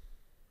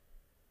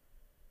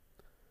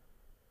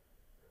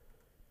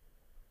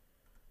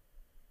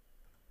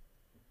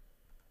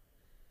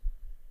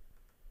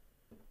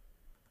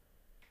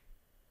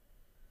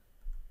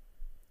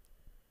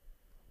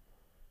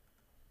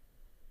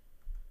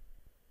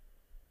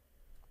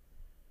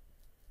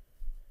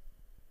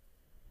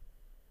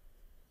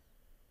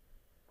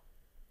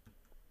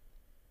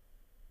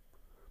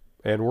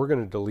 And we're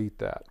going to delete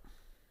that.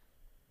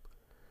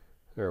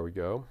 There we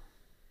go.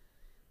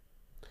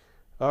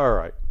 All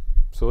right,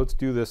 so let's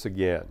do this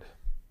again.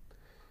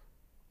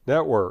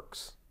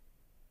 Networks.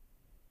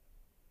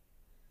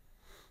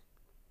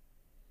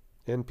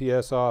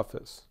 NPS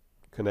Office.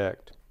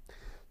 Connect.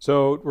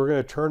 So we're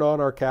going to turn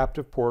on our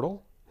captive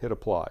portal, hit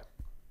Apply.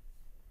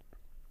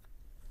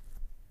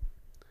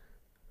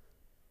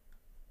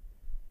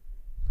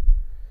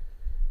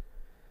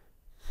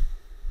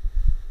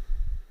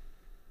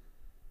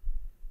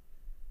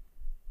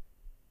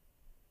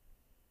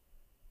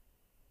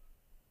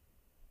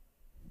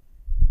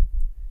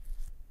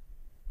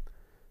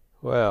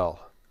 Well,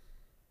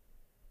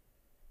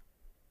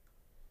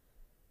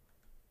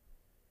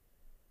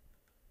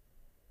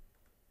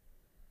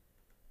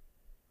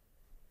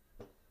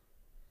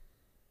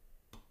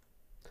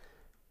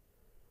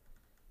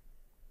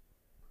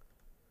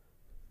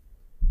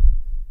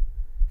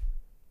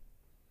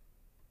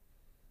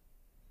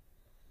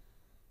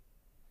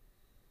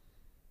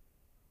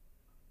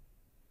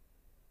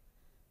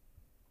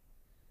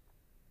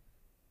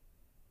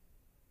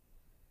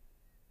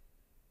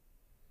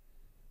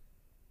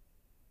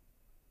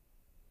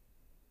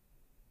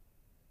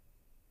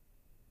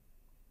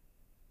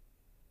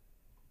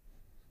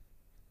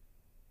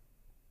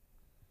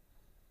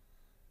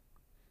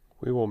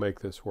 we will make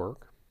this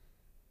work.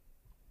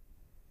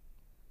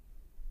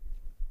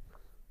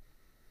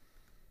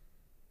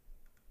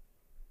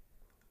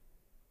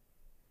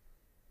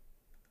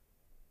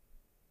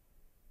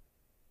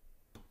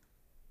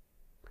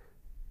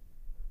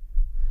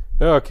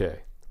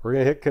 Okay, we're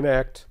going to hit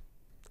Connect.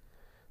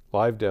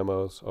 Live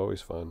demos,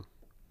 always fun.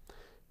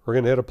 We're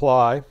going to hit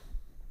Apply.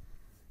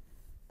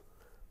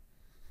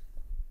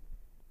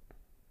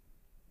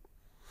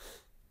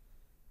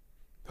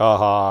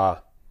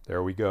 Aha,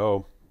 there we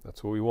go.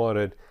 That's what we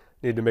wanted.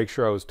 Need to make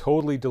sure I was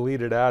totally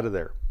deleted out of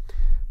there.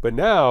 But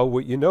now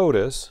what you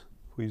notice,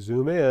 if we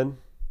zoom in,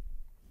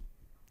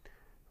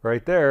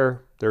 right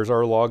there, there's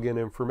our login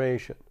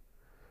information.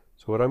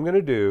 So what I'm going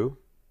to do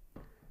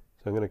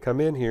is I'm going to come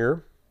in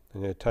here.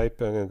 I'm going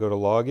to go to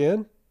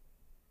Login.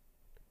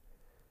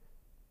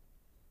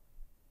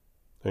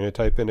 I'm going to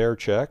type in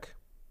AirCheck.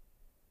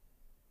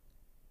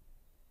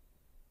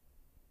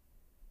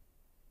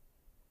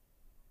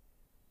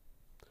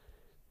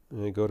 I'm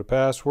going to go to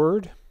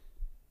Password.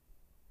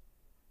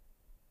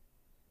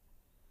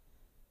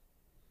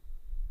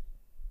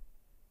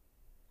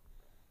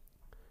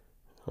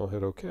 I'll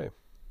hit OK.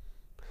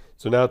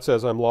 So now it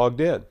says I'm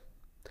logged in.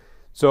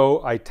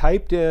 So I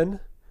typed in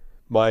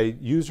my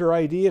user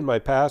ID and my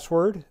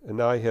password, and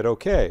now I hit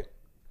OK.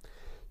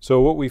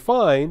 So what we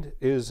find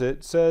is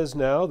it says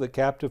now the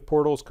captive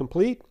portal is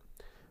complete.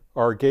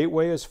 Our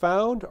gateway is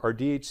found. Our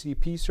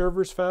DHCP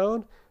server is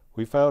found.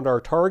 We found our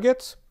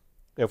targets.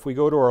 If we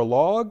go to our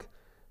log,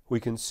 we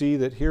can see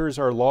that here's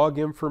our log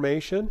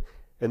information,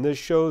 and this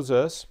shows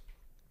us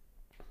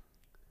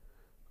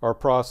our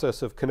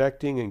process of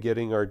connecting and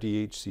getting our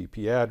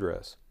DHCP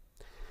address.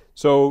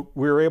 So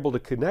we were able to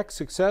connect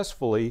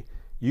successfully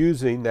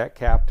using that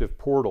captive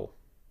portal.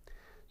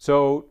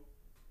 So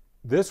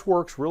this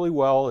works really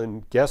well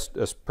in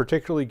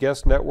particularly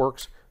guest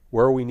networks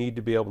where we need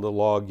to be able to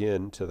log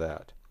in to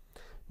that.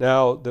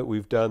 Now that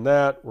we've done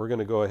that, we're going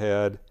to go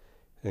ahead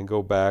and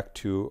go back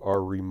to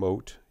our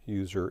remote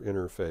user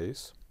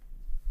interface.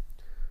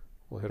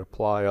 We'll hit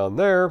apply on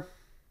there.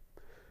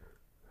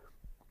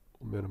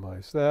 We'll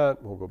minimize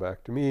that. We'll go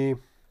back to me.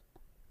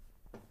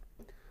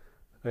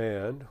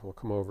 And we'll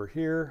come over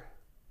here.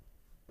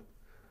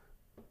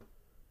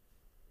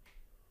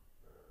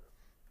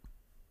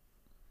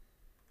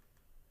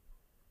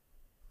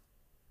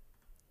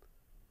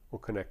 We'll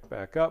connect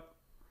back up.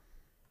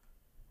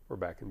 We're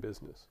back in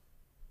business.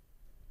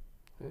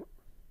 Okay.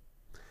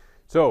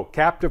 So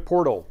captive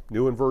portal,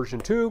 new in version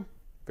 2,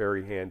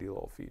 very handy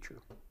little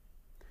feature.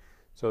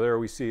 So there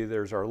we see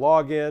there's our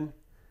login.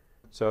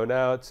 So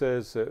now it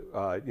says that,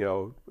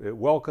 it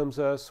welcomes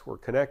us, we're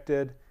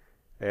connected,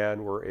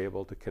 and we're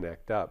able to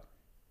connect up.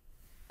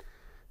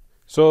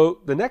 So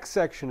the next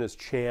section is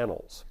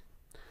channels.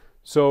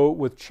 So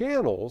with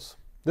channels,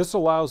 this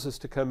allows us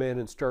to come in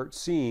and start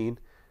seeing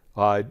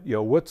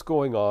what's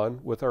going on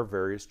with our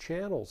various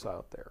channels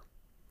out there.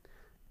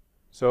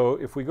 So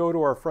if we go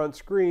to our front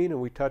screen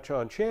and we touch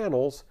on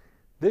channels,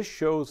 this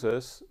shows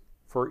us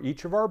for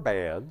each of our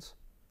bands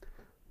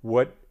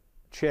what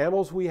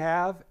channels we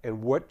have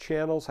and what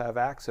channels have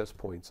access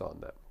points on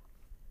them.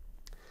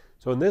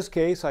 So in this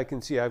case, I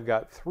can see I've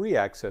got 3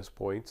 access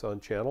points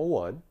on channel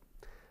 1.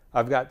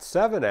 I've got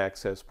 7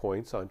 access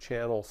points on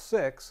channel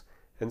 6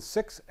 and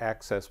 6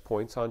 access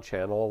points on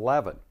channel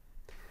 11.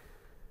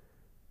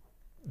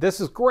 This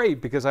is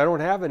great because I don't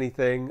have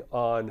anything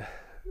on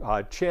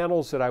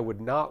channels that I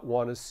would not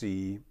want to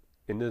see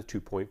in the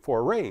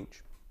 2.4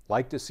 range.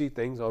 Like to see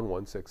things on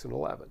 1, 6, and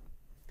 11.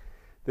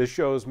 This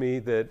shows me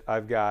that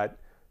I've got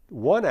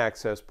 1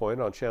 access point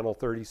on channel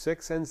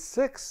 36 and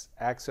 6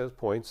 access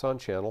points on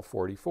channel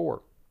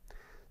 44.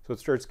 So it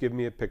starts giving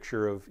me a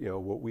picture of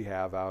what we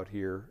have out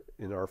here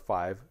in our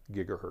 5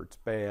 gigahertz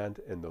band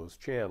and those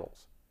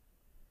channels.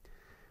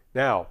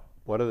 Now,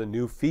 one of the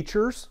new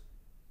features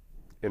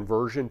in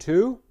version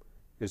 2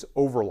 is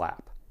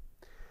overlap.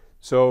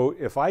 So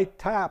if I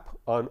tap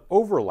on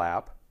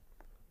overlap,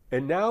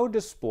 it now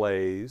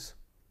displays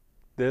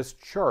this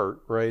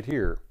chart right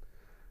here.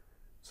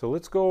 So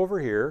let's go over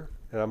here,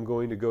 and I'm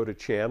going to go to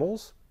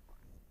channels,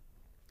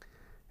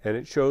 and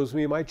it shows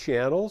me my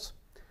channels.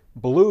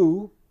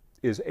 Blue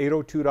is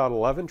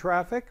 802.11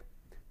 traffic.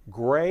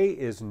 Gray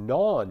is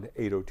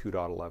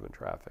non-802.11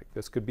 traffic.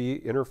 This could be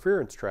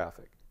interference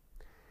traffic.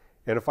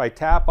 And if I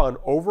tap on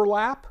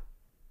overlap,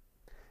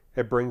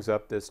 it brings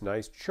up this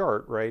nice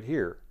chart right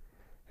here.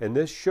 And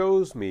this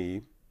shows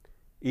me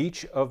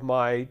each of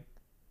my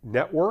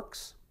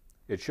networks.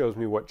 It shows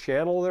me what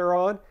channel they're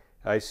on.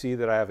 I see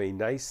that I have a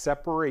nice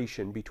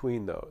separation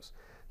between those.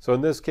 So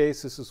in this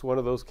case, this is one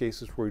of those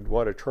cases where we'd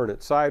want to turn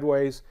it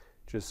sideways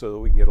just so that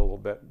we can get a little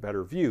bit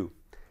better view.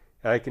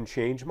 And I can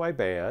change my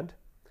band.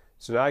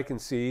 So now I can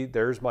see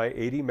there's my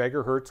 80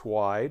 megahertz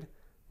wide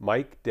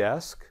mic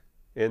desk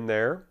in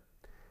there.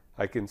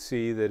 I can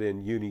see that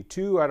in Uni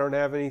 2 I don't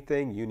have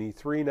anything, Uni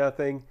 3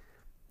 nothing,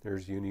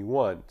 there's Uni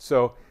 1.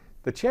 So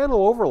the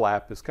channel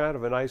overlap is kind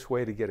of a nice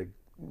way to get a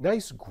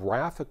nice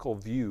graphical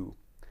view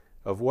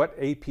of what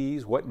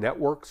APs, what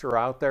networks are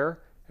out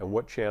there, and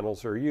what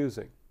channels they're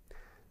using.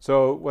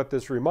 So what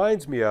this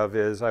reminds me of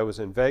is I was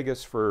in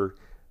Vegas for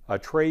a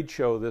trade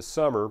show this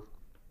summer,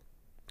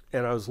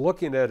 and I was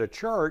looking at a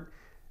chart,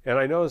 and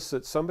I noticed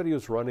that somebody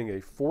was running a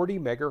 40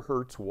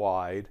 megahertz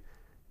wide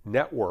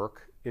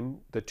network in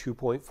the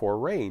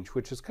 2.4 range,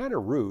 which is kind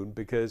of rude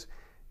because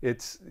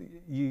it's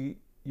you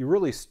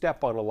really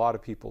step on a lot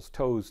of people's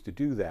toes to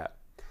do that.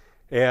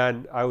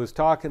 And I was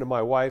talking to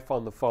my wife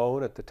on the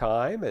phone at the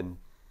time, and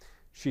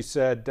she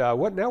said,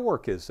 what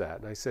network is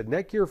that? And I said,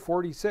 Netgear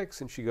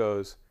 46. And she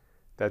goes,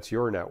 that's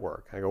your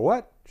network. I go,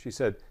 what? She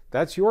said,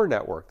 that's your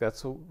network.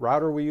 That's the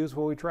router we use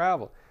when we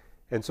travel.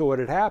 And so what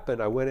had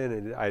happened, I went in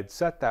and I had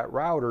set that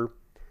router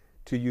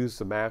to use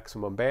the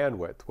maximum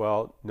bandwidth.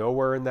 Well,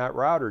 nowhere in that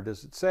router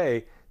does it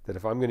say that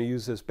if I'm going to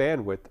use this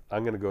bandwidth,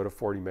 I'm going to go to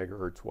 40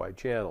 megahertz wide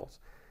channels.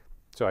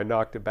 So I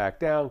knocked it back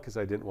down because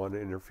I didn't want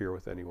to interfere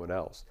with anyone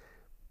else.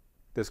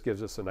 This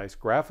gives us a nice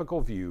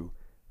graphical view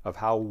of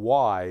how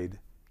wide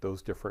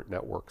those different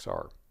networks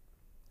are.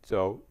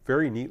 So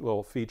very neat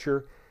little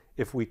feature.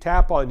 If we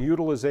tap on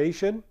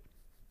utilization,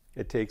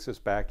 it takes us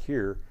back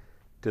here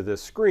to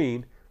this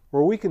screen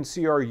where we can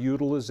see our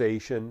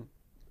utilization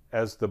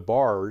as the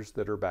bars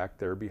that are back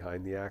there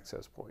behind the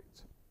access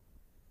points.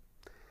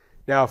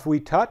 Now if we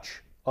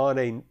touch on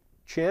a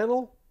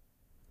channel,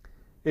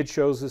 it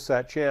shows us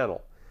that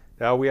channel.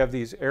 Now we have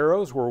these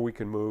arrows where we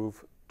can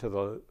move to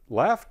the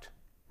left,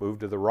 move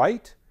to the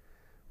right,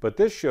 but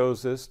this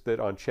shows us that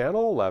on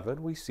channel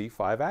 11 we see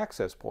 5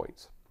 access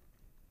points.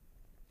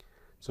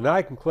 So now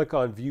I can click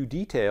on View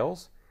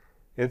Details,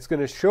 and it's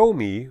going to show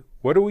me,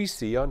 what do we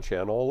see on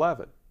channel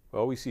 11?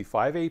 Well, we see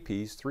 5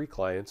 APs, 3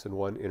 clients, and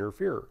 1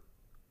 interferer.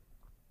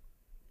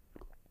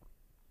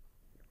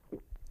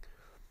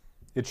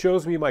 It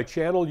shows me my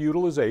channel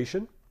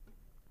utilization,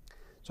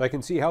 so I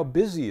can see how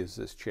busy is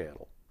this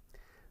channel.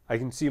 I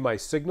can see my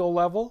signal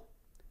level,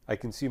 I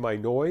can see my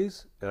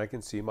noise, and I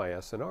can see my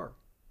SNR.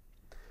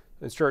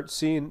 And start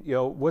seeing,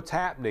 what's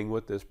happening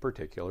with this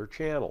particular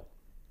channel.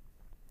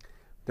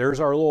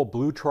 There's our little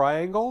blue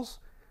triangles,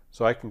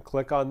 so I can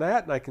click on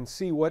that and I can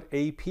see what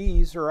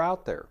APs are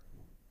out there.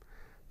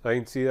 So I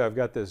can see that I've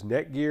got this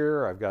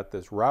Netgear, I've got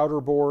this router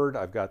board,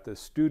 I've got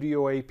this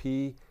studio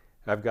AP,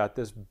 I've got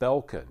this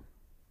Belkin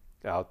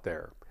out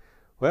there.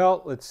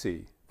 Well, let's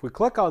see. If we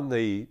click on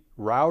the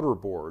router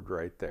board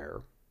right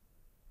there,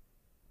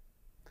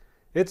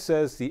 it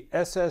says the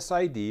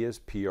SSID is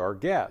PR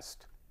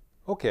guest.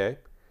 Okay,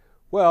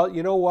 well,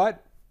 you know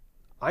what?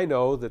 I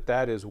know that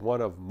that is one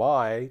of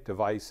my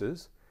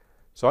devices,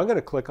 so I'm going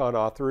to click on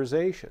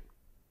authorization.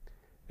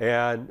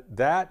 And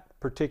that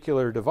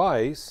particular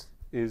device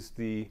is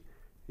the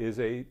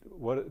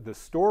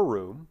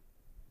storeroom.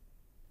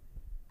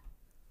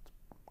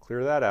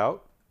 Clear that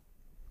out.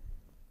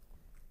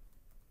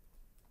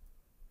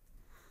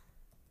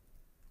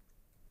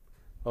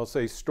 I'll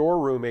say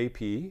storeroom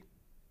AP,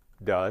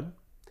 done,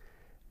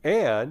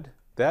 and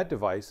that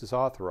device is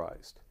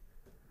authorized.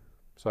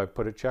 So I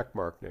put a check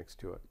mark next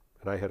to it,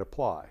 and I hit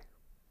apply.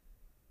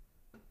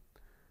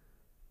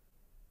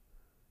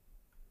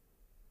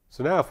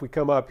 So now if we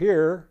come up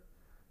here,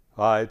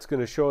 it's going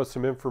to show us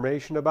some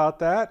information about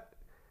that,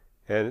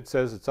 and it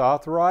says it's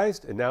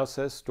authorized, and now it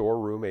says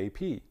storeroom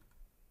AP.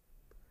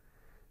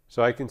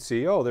 So I can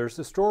see, oh, there's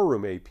the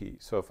storeroom AP.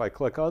 So if I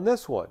click on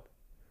this one,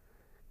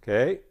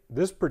 okay,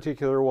 this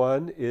particular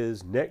one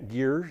is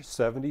Netgear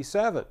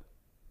 77.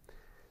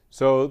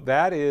 So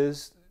that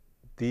is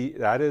the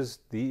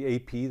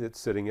AP that's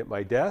sitting at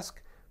my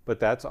desk, but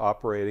that's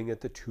operating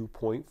at the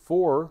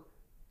 2.4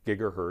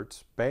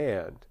 gigahertz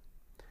band.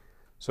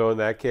 So in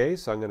that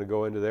case, I'm going to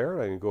go into there,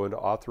 I'm going to go into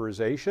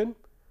authorization.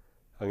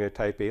 I'm going to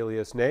type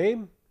alias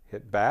name,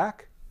 hit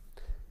back.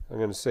 I'm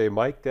going to say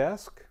mic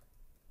desk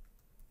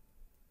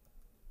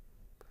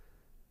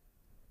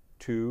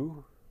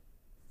 2,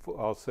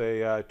 I'll say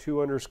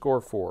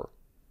 2_4.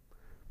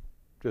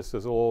 Just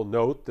as a little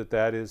note that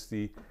that is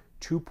the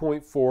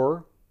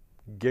 2.4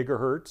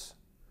 gigahertz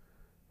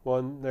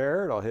one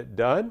there, and I'll hit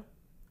done.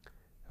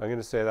 I'm going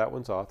to say that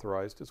one's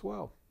authorized as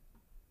well.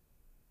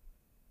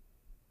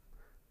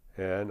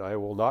 And I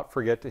will not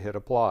forget to hit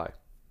apply.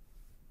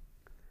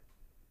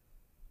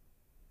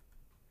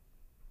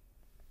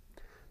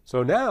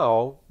 So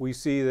now we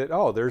see that,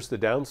 oh, there's the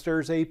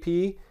downstairs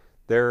AP,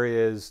 there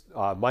is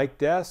mic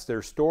desk,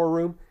 there's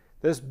storeroom,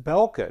 this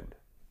Belkin.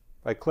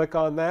 If I click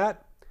on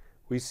that,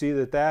 we see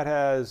that that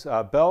has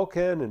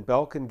Belkin and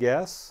Belkin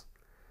guests.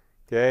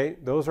 Okay,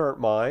 those aren't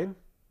mine,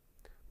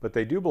 but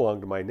they do belong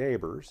to my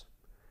neighbors.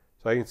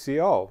 So I can see,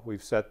 oh,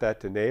 we've set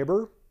that to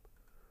neighbor.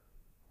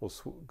 We'll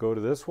go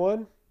to this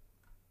one,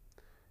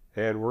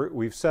 and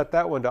we've set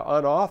that one to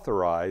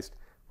unauthorized.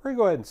 We're going to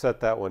go ahead and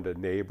set that one to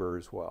neighbor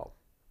as well.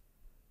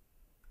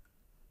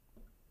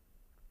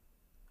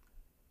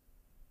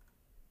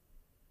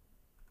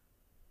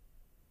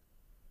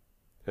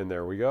 And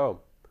there we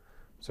go.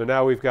 So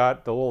now we've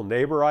got the little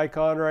neighbor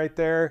icon right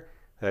there.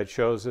 That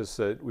shows us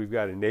that we've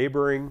got a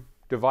neighboring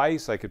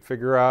device. I could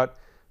figure out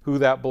who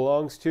that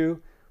belongs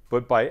to.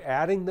 But by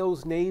adding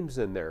those names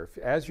in there,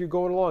 as you're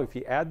going along, if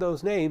you add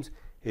those names,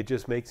 it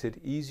just makes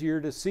it easier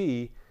to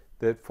see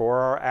that for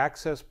our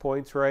access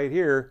points right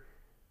here,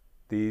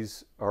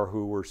 these are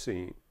who we're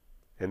seeing.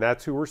 And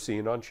that's who we're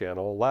seeing on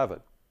channel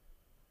 11.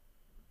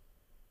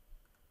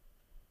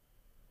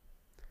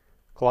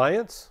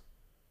 Clients.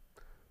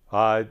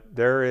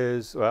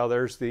 There's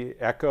the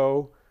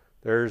Echo,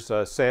 there's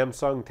a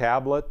Samsung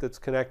tablet that's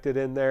connected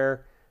in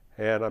there,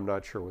 and I'm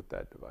not sure what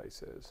that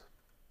device is.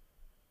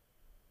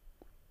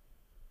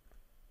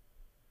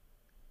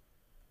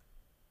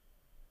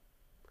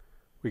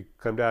 We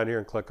come down here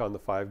and click on the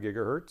 5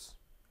 gigahertz,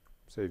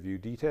 say View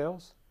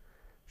Details,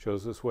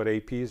 shows us what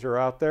APs are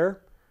out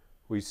there.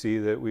 We see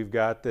that we've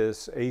got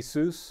this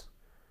Asus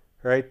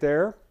right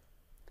there.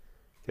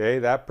 Okay,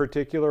 that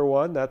particular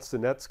one, that's the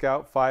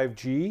NetScout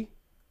 5G.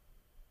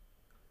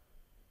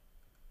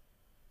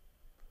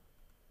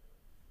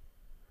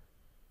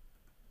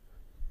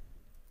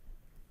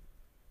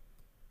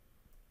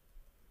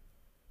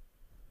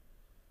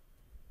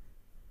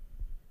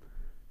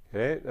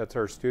 Okay, that's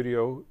our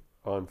studio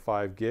on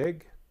 5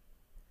 gig,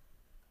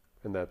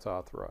 and that's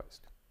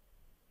authorized.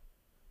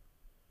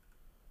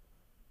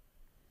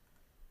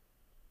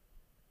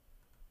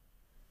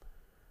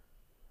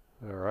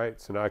 All right,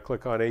 so now I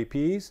click on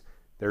APs.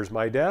 There's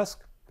my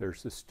desk.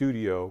 There's the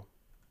studio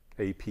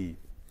AP.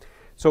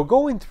 So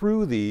going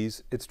through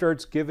these, it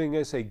starts giving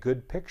us a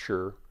good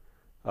picture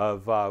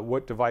of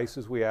what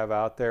devices we have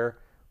out there.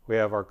 We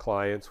have our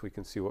clients. We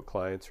can see what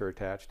clients are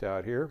attached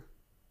out here.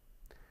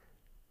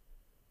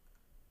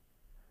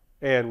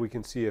 and we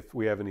can see if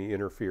we have any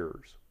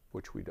interferers,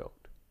 which we don't.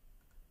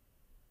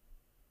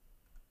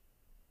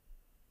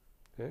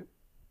 Okay.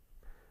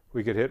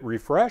 We could hit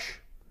refresh.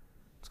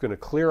 It's going to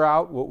clear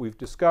out what we've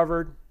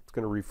discovered. It's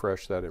going to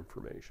refresh that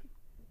information.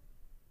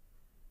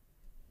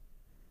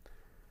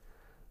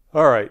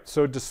 All right,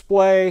 so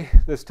display.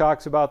 This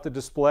talks about the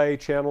display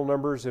channel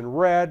numbers in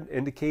red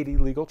indicate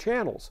illegal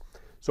channels.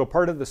 So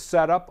part of the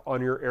setup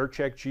on your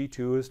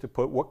AircheckG2 is to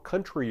put what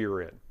country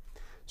you're in.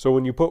 So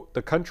when you put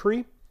the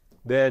country,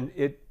 then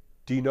it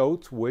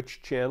denotes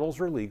which channels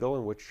are legal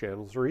and which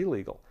channels are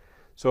illegal.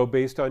 So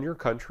based on your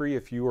country,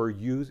 if you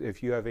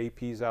have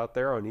APs out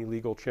there on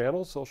illegal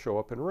channels, they'll show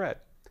up in red.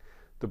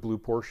 The blue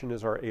portion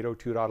is our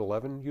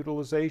 802.11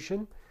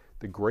 utilization.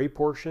 The gray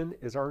portion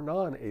is our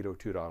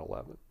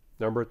non-802.11.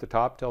 Number at the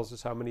top tells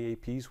us how many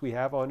APs we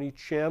have on each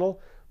channel.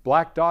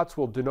 Black dots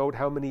will denote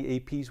how many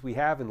APs we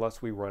have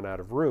unless we run out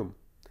of room.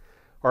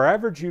 Our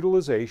average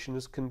utilization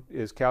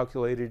is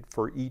calculated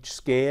for each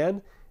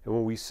scan, and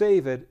when we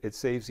save it, it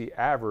saves the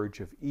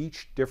average of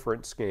each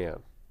different scan.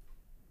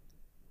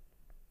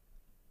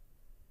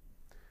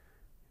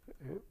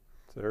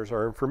 So there's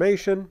our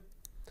information.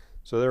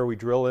 So there we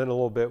drill in a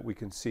little bit, we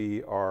can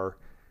see our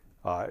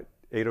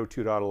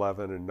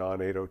 802.11 and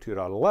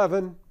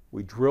non-802.11.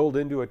 We drilled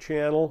into a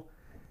channel.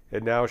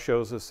 It now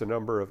shows us the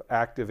number of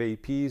active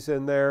APs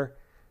in there.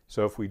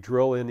 So if we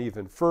drill in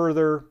even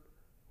further,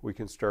 we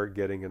can start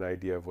getting an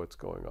idea of what's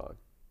going on.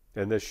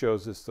 And this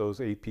shows us those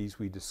APs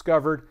we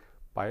discovered.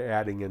 By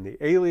adding in the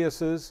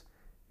aliases,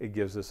 it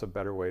gives us a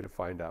better way to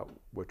find out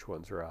which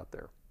ones are out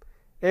there.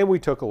 And we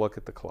took a look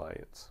at the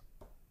clients.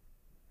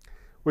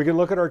 We can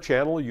look at our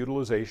channel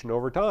utilization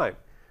over time.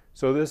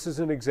 So this is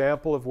an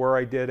example of where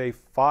I did a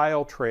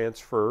file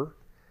transfer,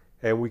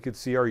 and we could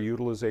see our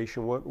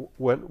utilization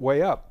went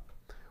way up.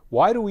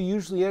 Why do we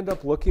usually end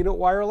up looking at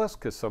wireless?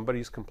 Because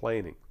somebody's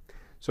complaining.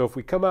 So if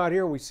we come out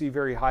here and we see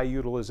very high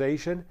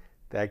utilization,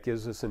 that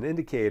gives us an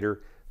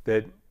indicator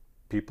that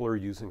people are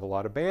using a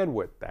lot of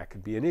bandwidth. That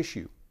could be an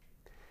issue.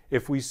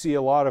 If we see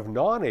a lot of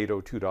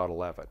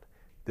non-802.11,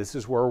 this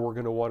is where we're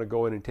going to want to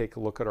go in and take a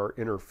look at our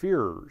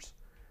interferers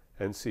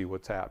and see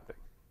what's happening.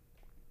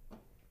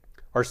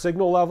 Our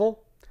signal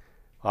level,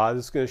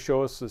 this is going to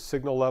show us the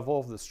signal level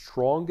of the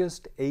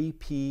strongest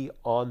AP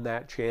on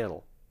that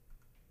channel.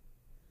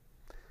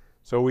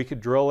 So we could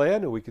drill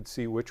in and we could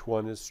see which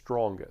one is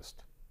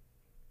strongest.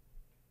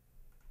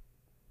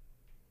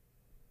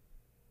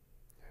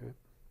 Okay.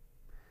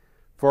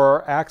 For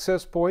our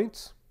access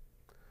points,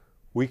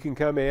 we can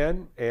come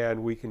in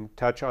and we can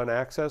touch on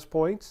access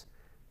points.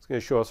 It's going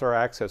to show us our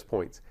access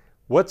points.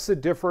 What's the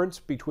difference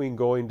between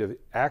going to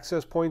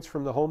access points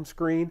from the home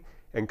screen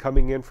and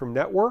coming in from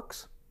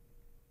networks?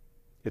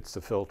 It's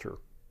the filter.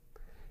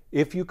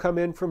 If you come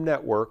in from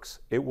networks,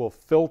 it will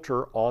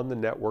filter on the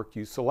network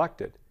you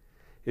selected.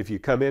 If you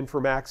come in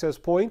from access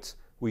points,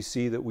 we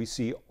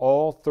see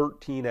all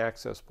 13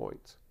 access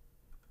points.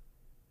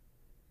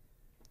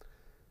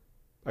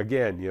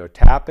 Again,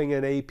 tapping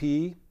an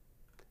AP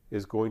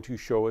is going to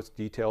show us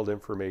detailed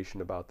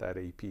information about that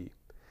AP.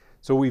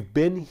 So we've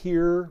been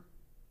here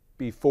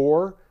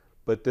before,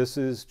 but this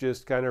is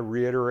just kind of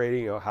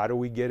reiterating, how do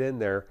we get in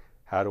there?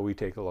 How do we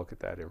take a look at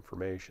that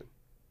information?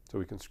 So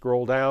we can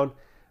scroll down.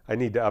 I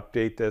need to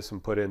update this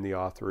and put in the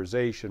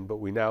authorization, but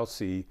we now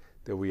see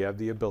that we have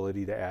the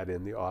ability to add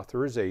in the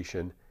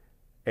authorization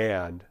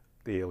and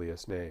the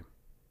alias name.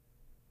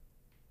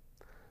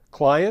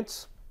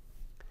 Clients,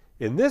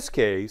 in this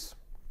case,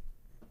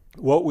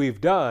 what we've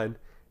done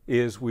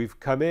is we've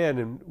come in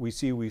and we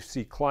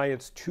see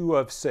clients 2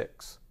 of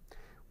 6.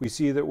 We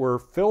see that we're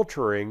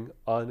filtering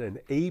on an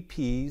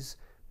AP's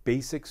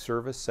basic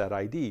service set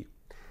ID.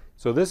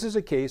 So this is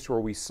a case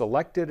where we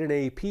selected an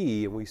AP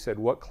and we said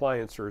what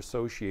clients are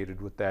associated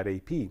with that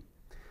AP.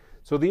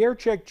 So the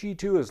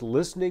AircheckG2 is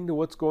listening to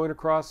what's going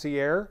across the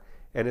air,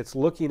 and it's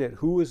looking at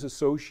who is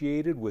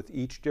associated with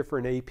each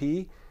different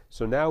AP.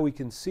 So now we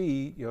can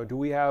see, do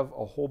we have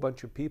a whole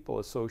bunch of people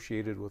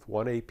associated with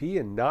one AP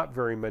and not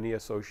very many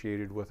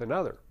associated with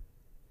another?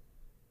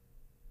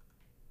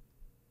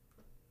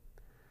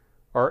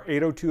 Our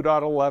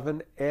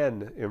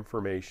 802.11n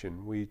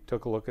information. We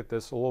took a look at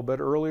this a little bit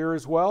earlier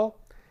as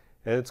well,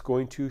 and it's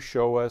going to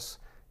show us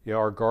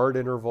our guard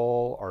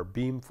interval, our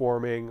beam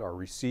forming, our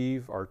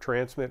receive, our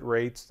transmit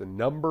rates, the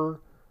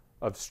number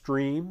of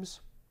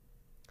streams,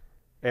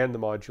 and the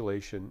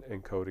modulation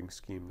and coding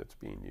scheme that's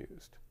being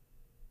used.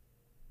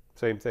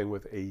 Same thing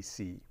with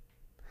AC.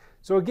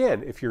 So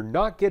again, if you're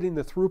not getting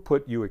the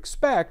throughput you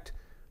expect,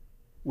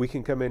 we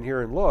can come in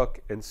here and look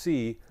and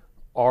see,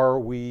 are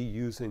we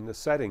using the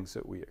settings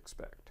that we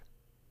expect?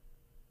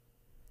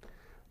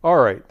 All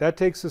right, that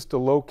takes us to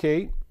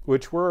locate,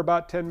 which we're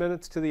about 10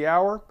 minutes to the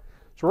hour.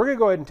 So we're going to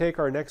go ahead and take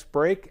our next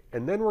break,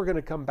 and then we're going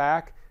to come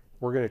back.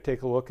 We're going to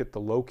take a look at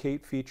the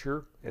locate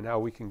feature and how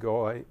we can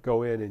go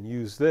in and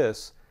use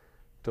this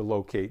to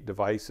locate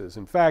devices.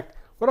 In fact,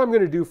 what I'm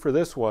going to do for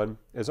this one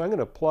is I'm going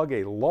to plug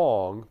a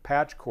long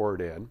patch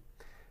cord in,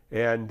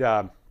 and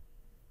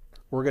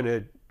we're going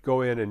to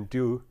go in and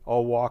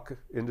I'll walk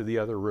into the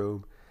other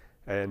room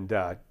and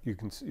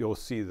you'll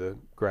see the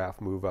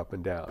graph move up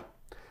and down.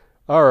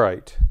 All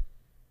right.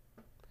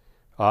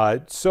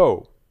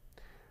 So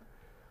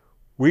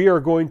we are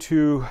going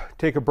to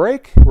take a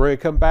break. We're going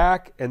to come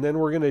back, and then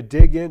we're going to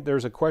dig in.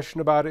 There's a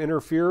question about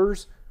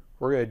interferers.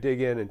 We're going to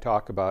dig in and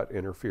talk about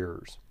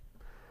interferers.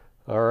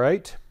 All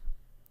right.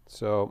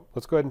 So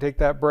let's go ahead and take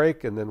that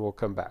break, and then we'll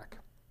come back.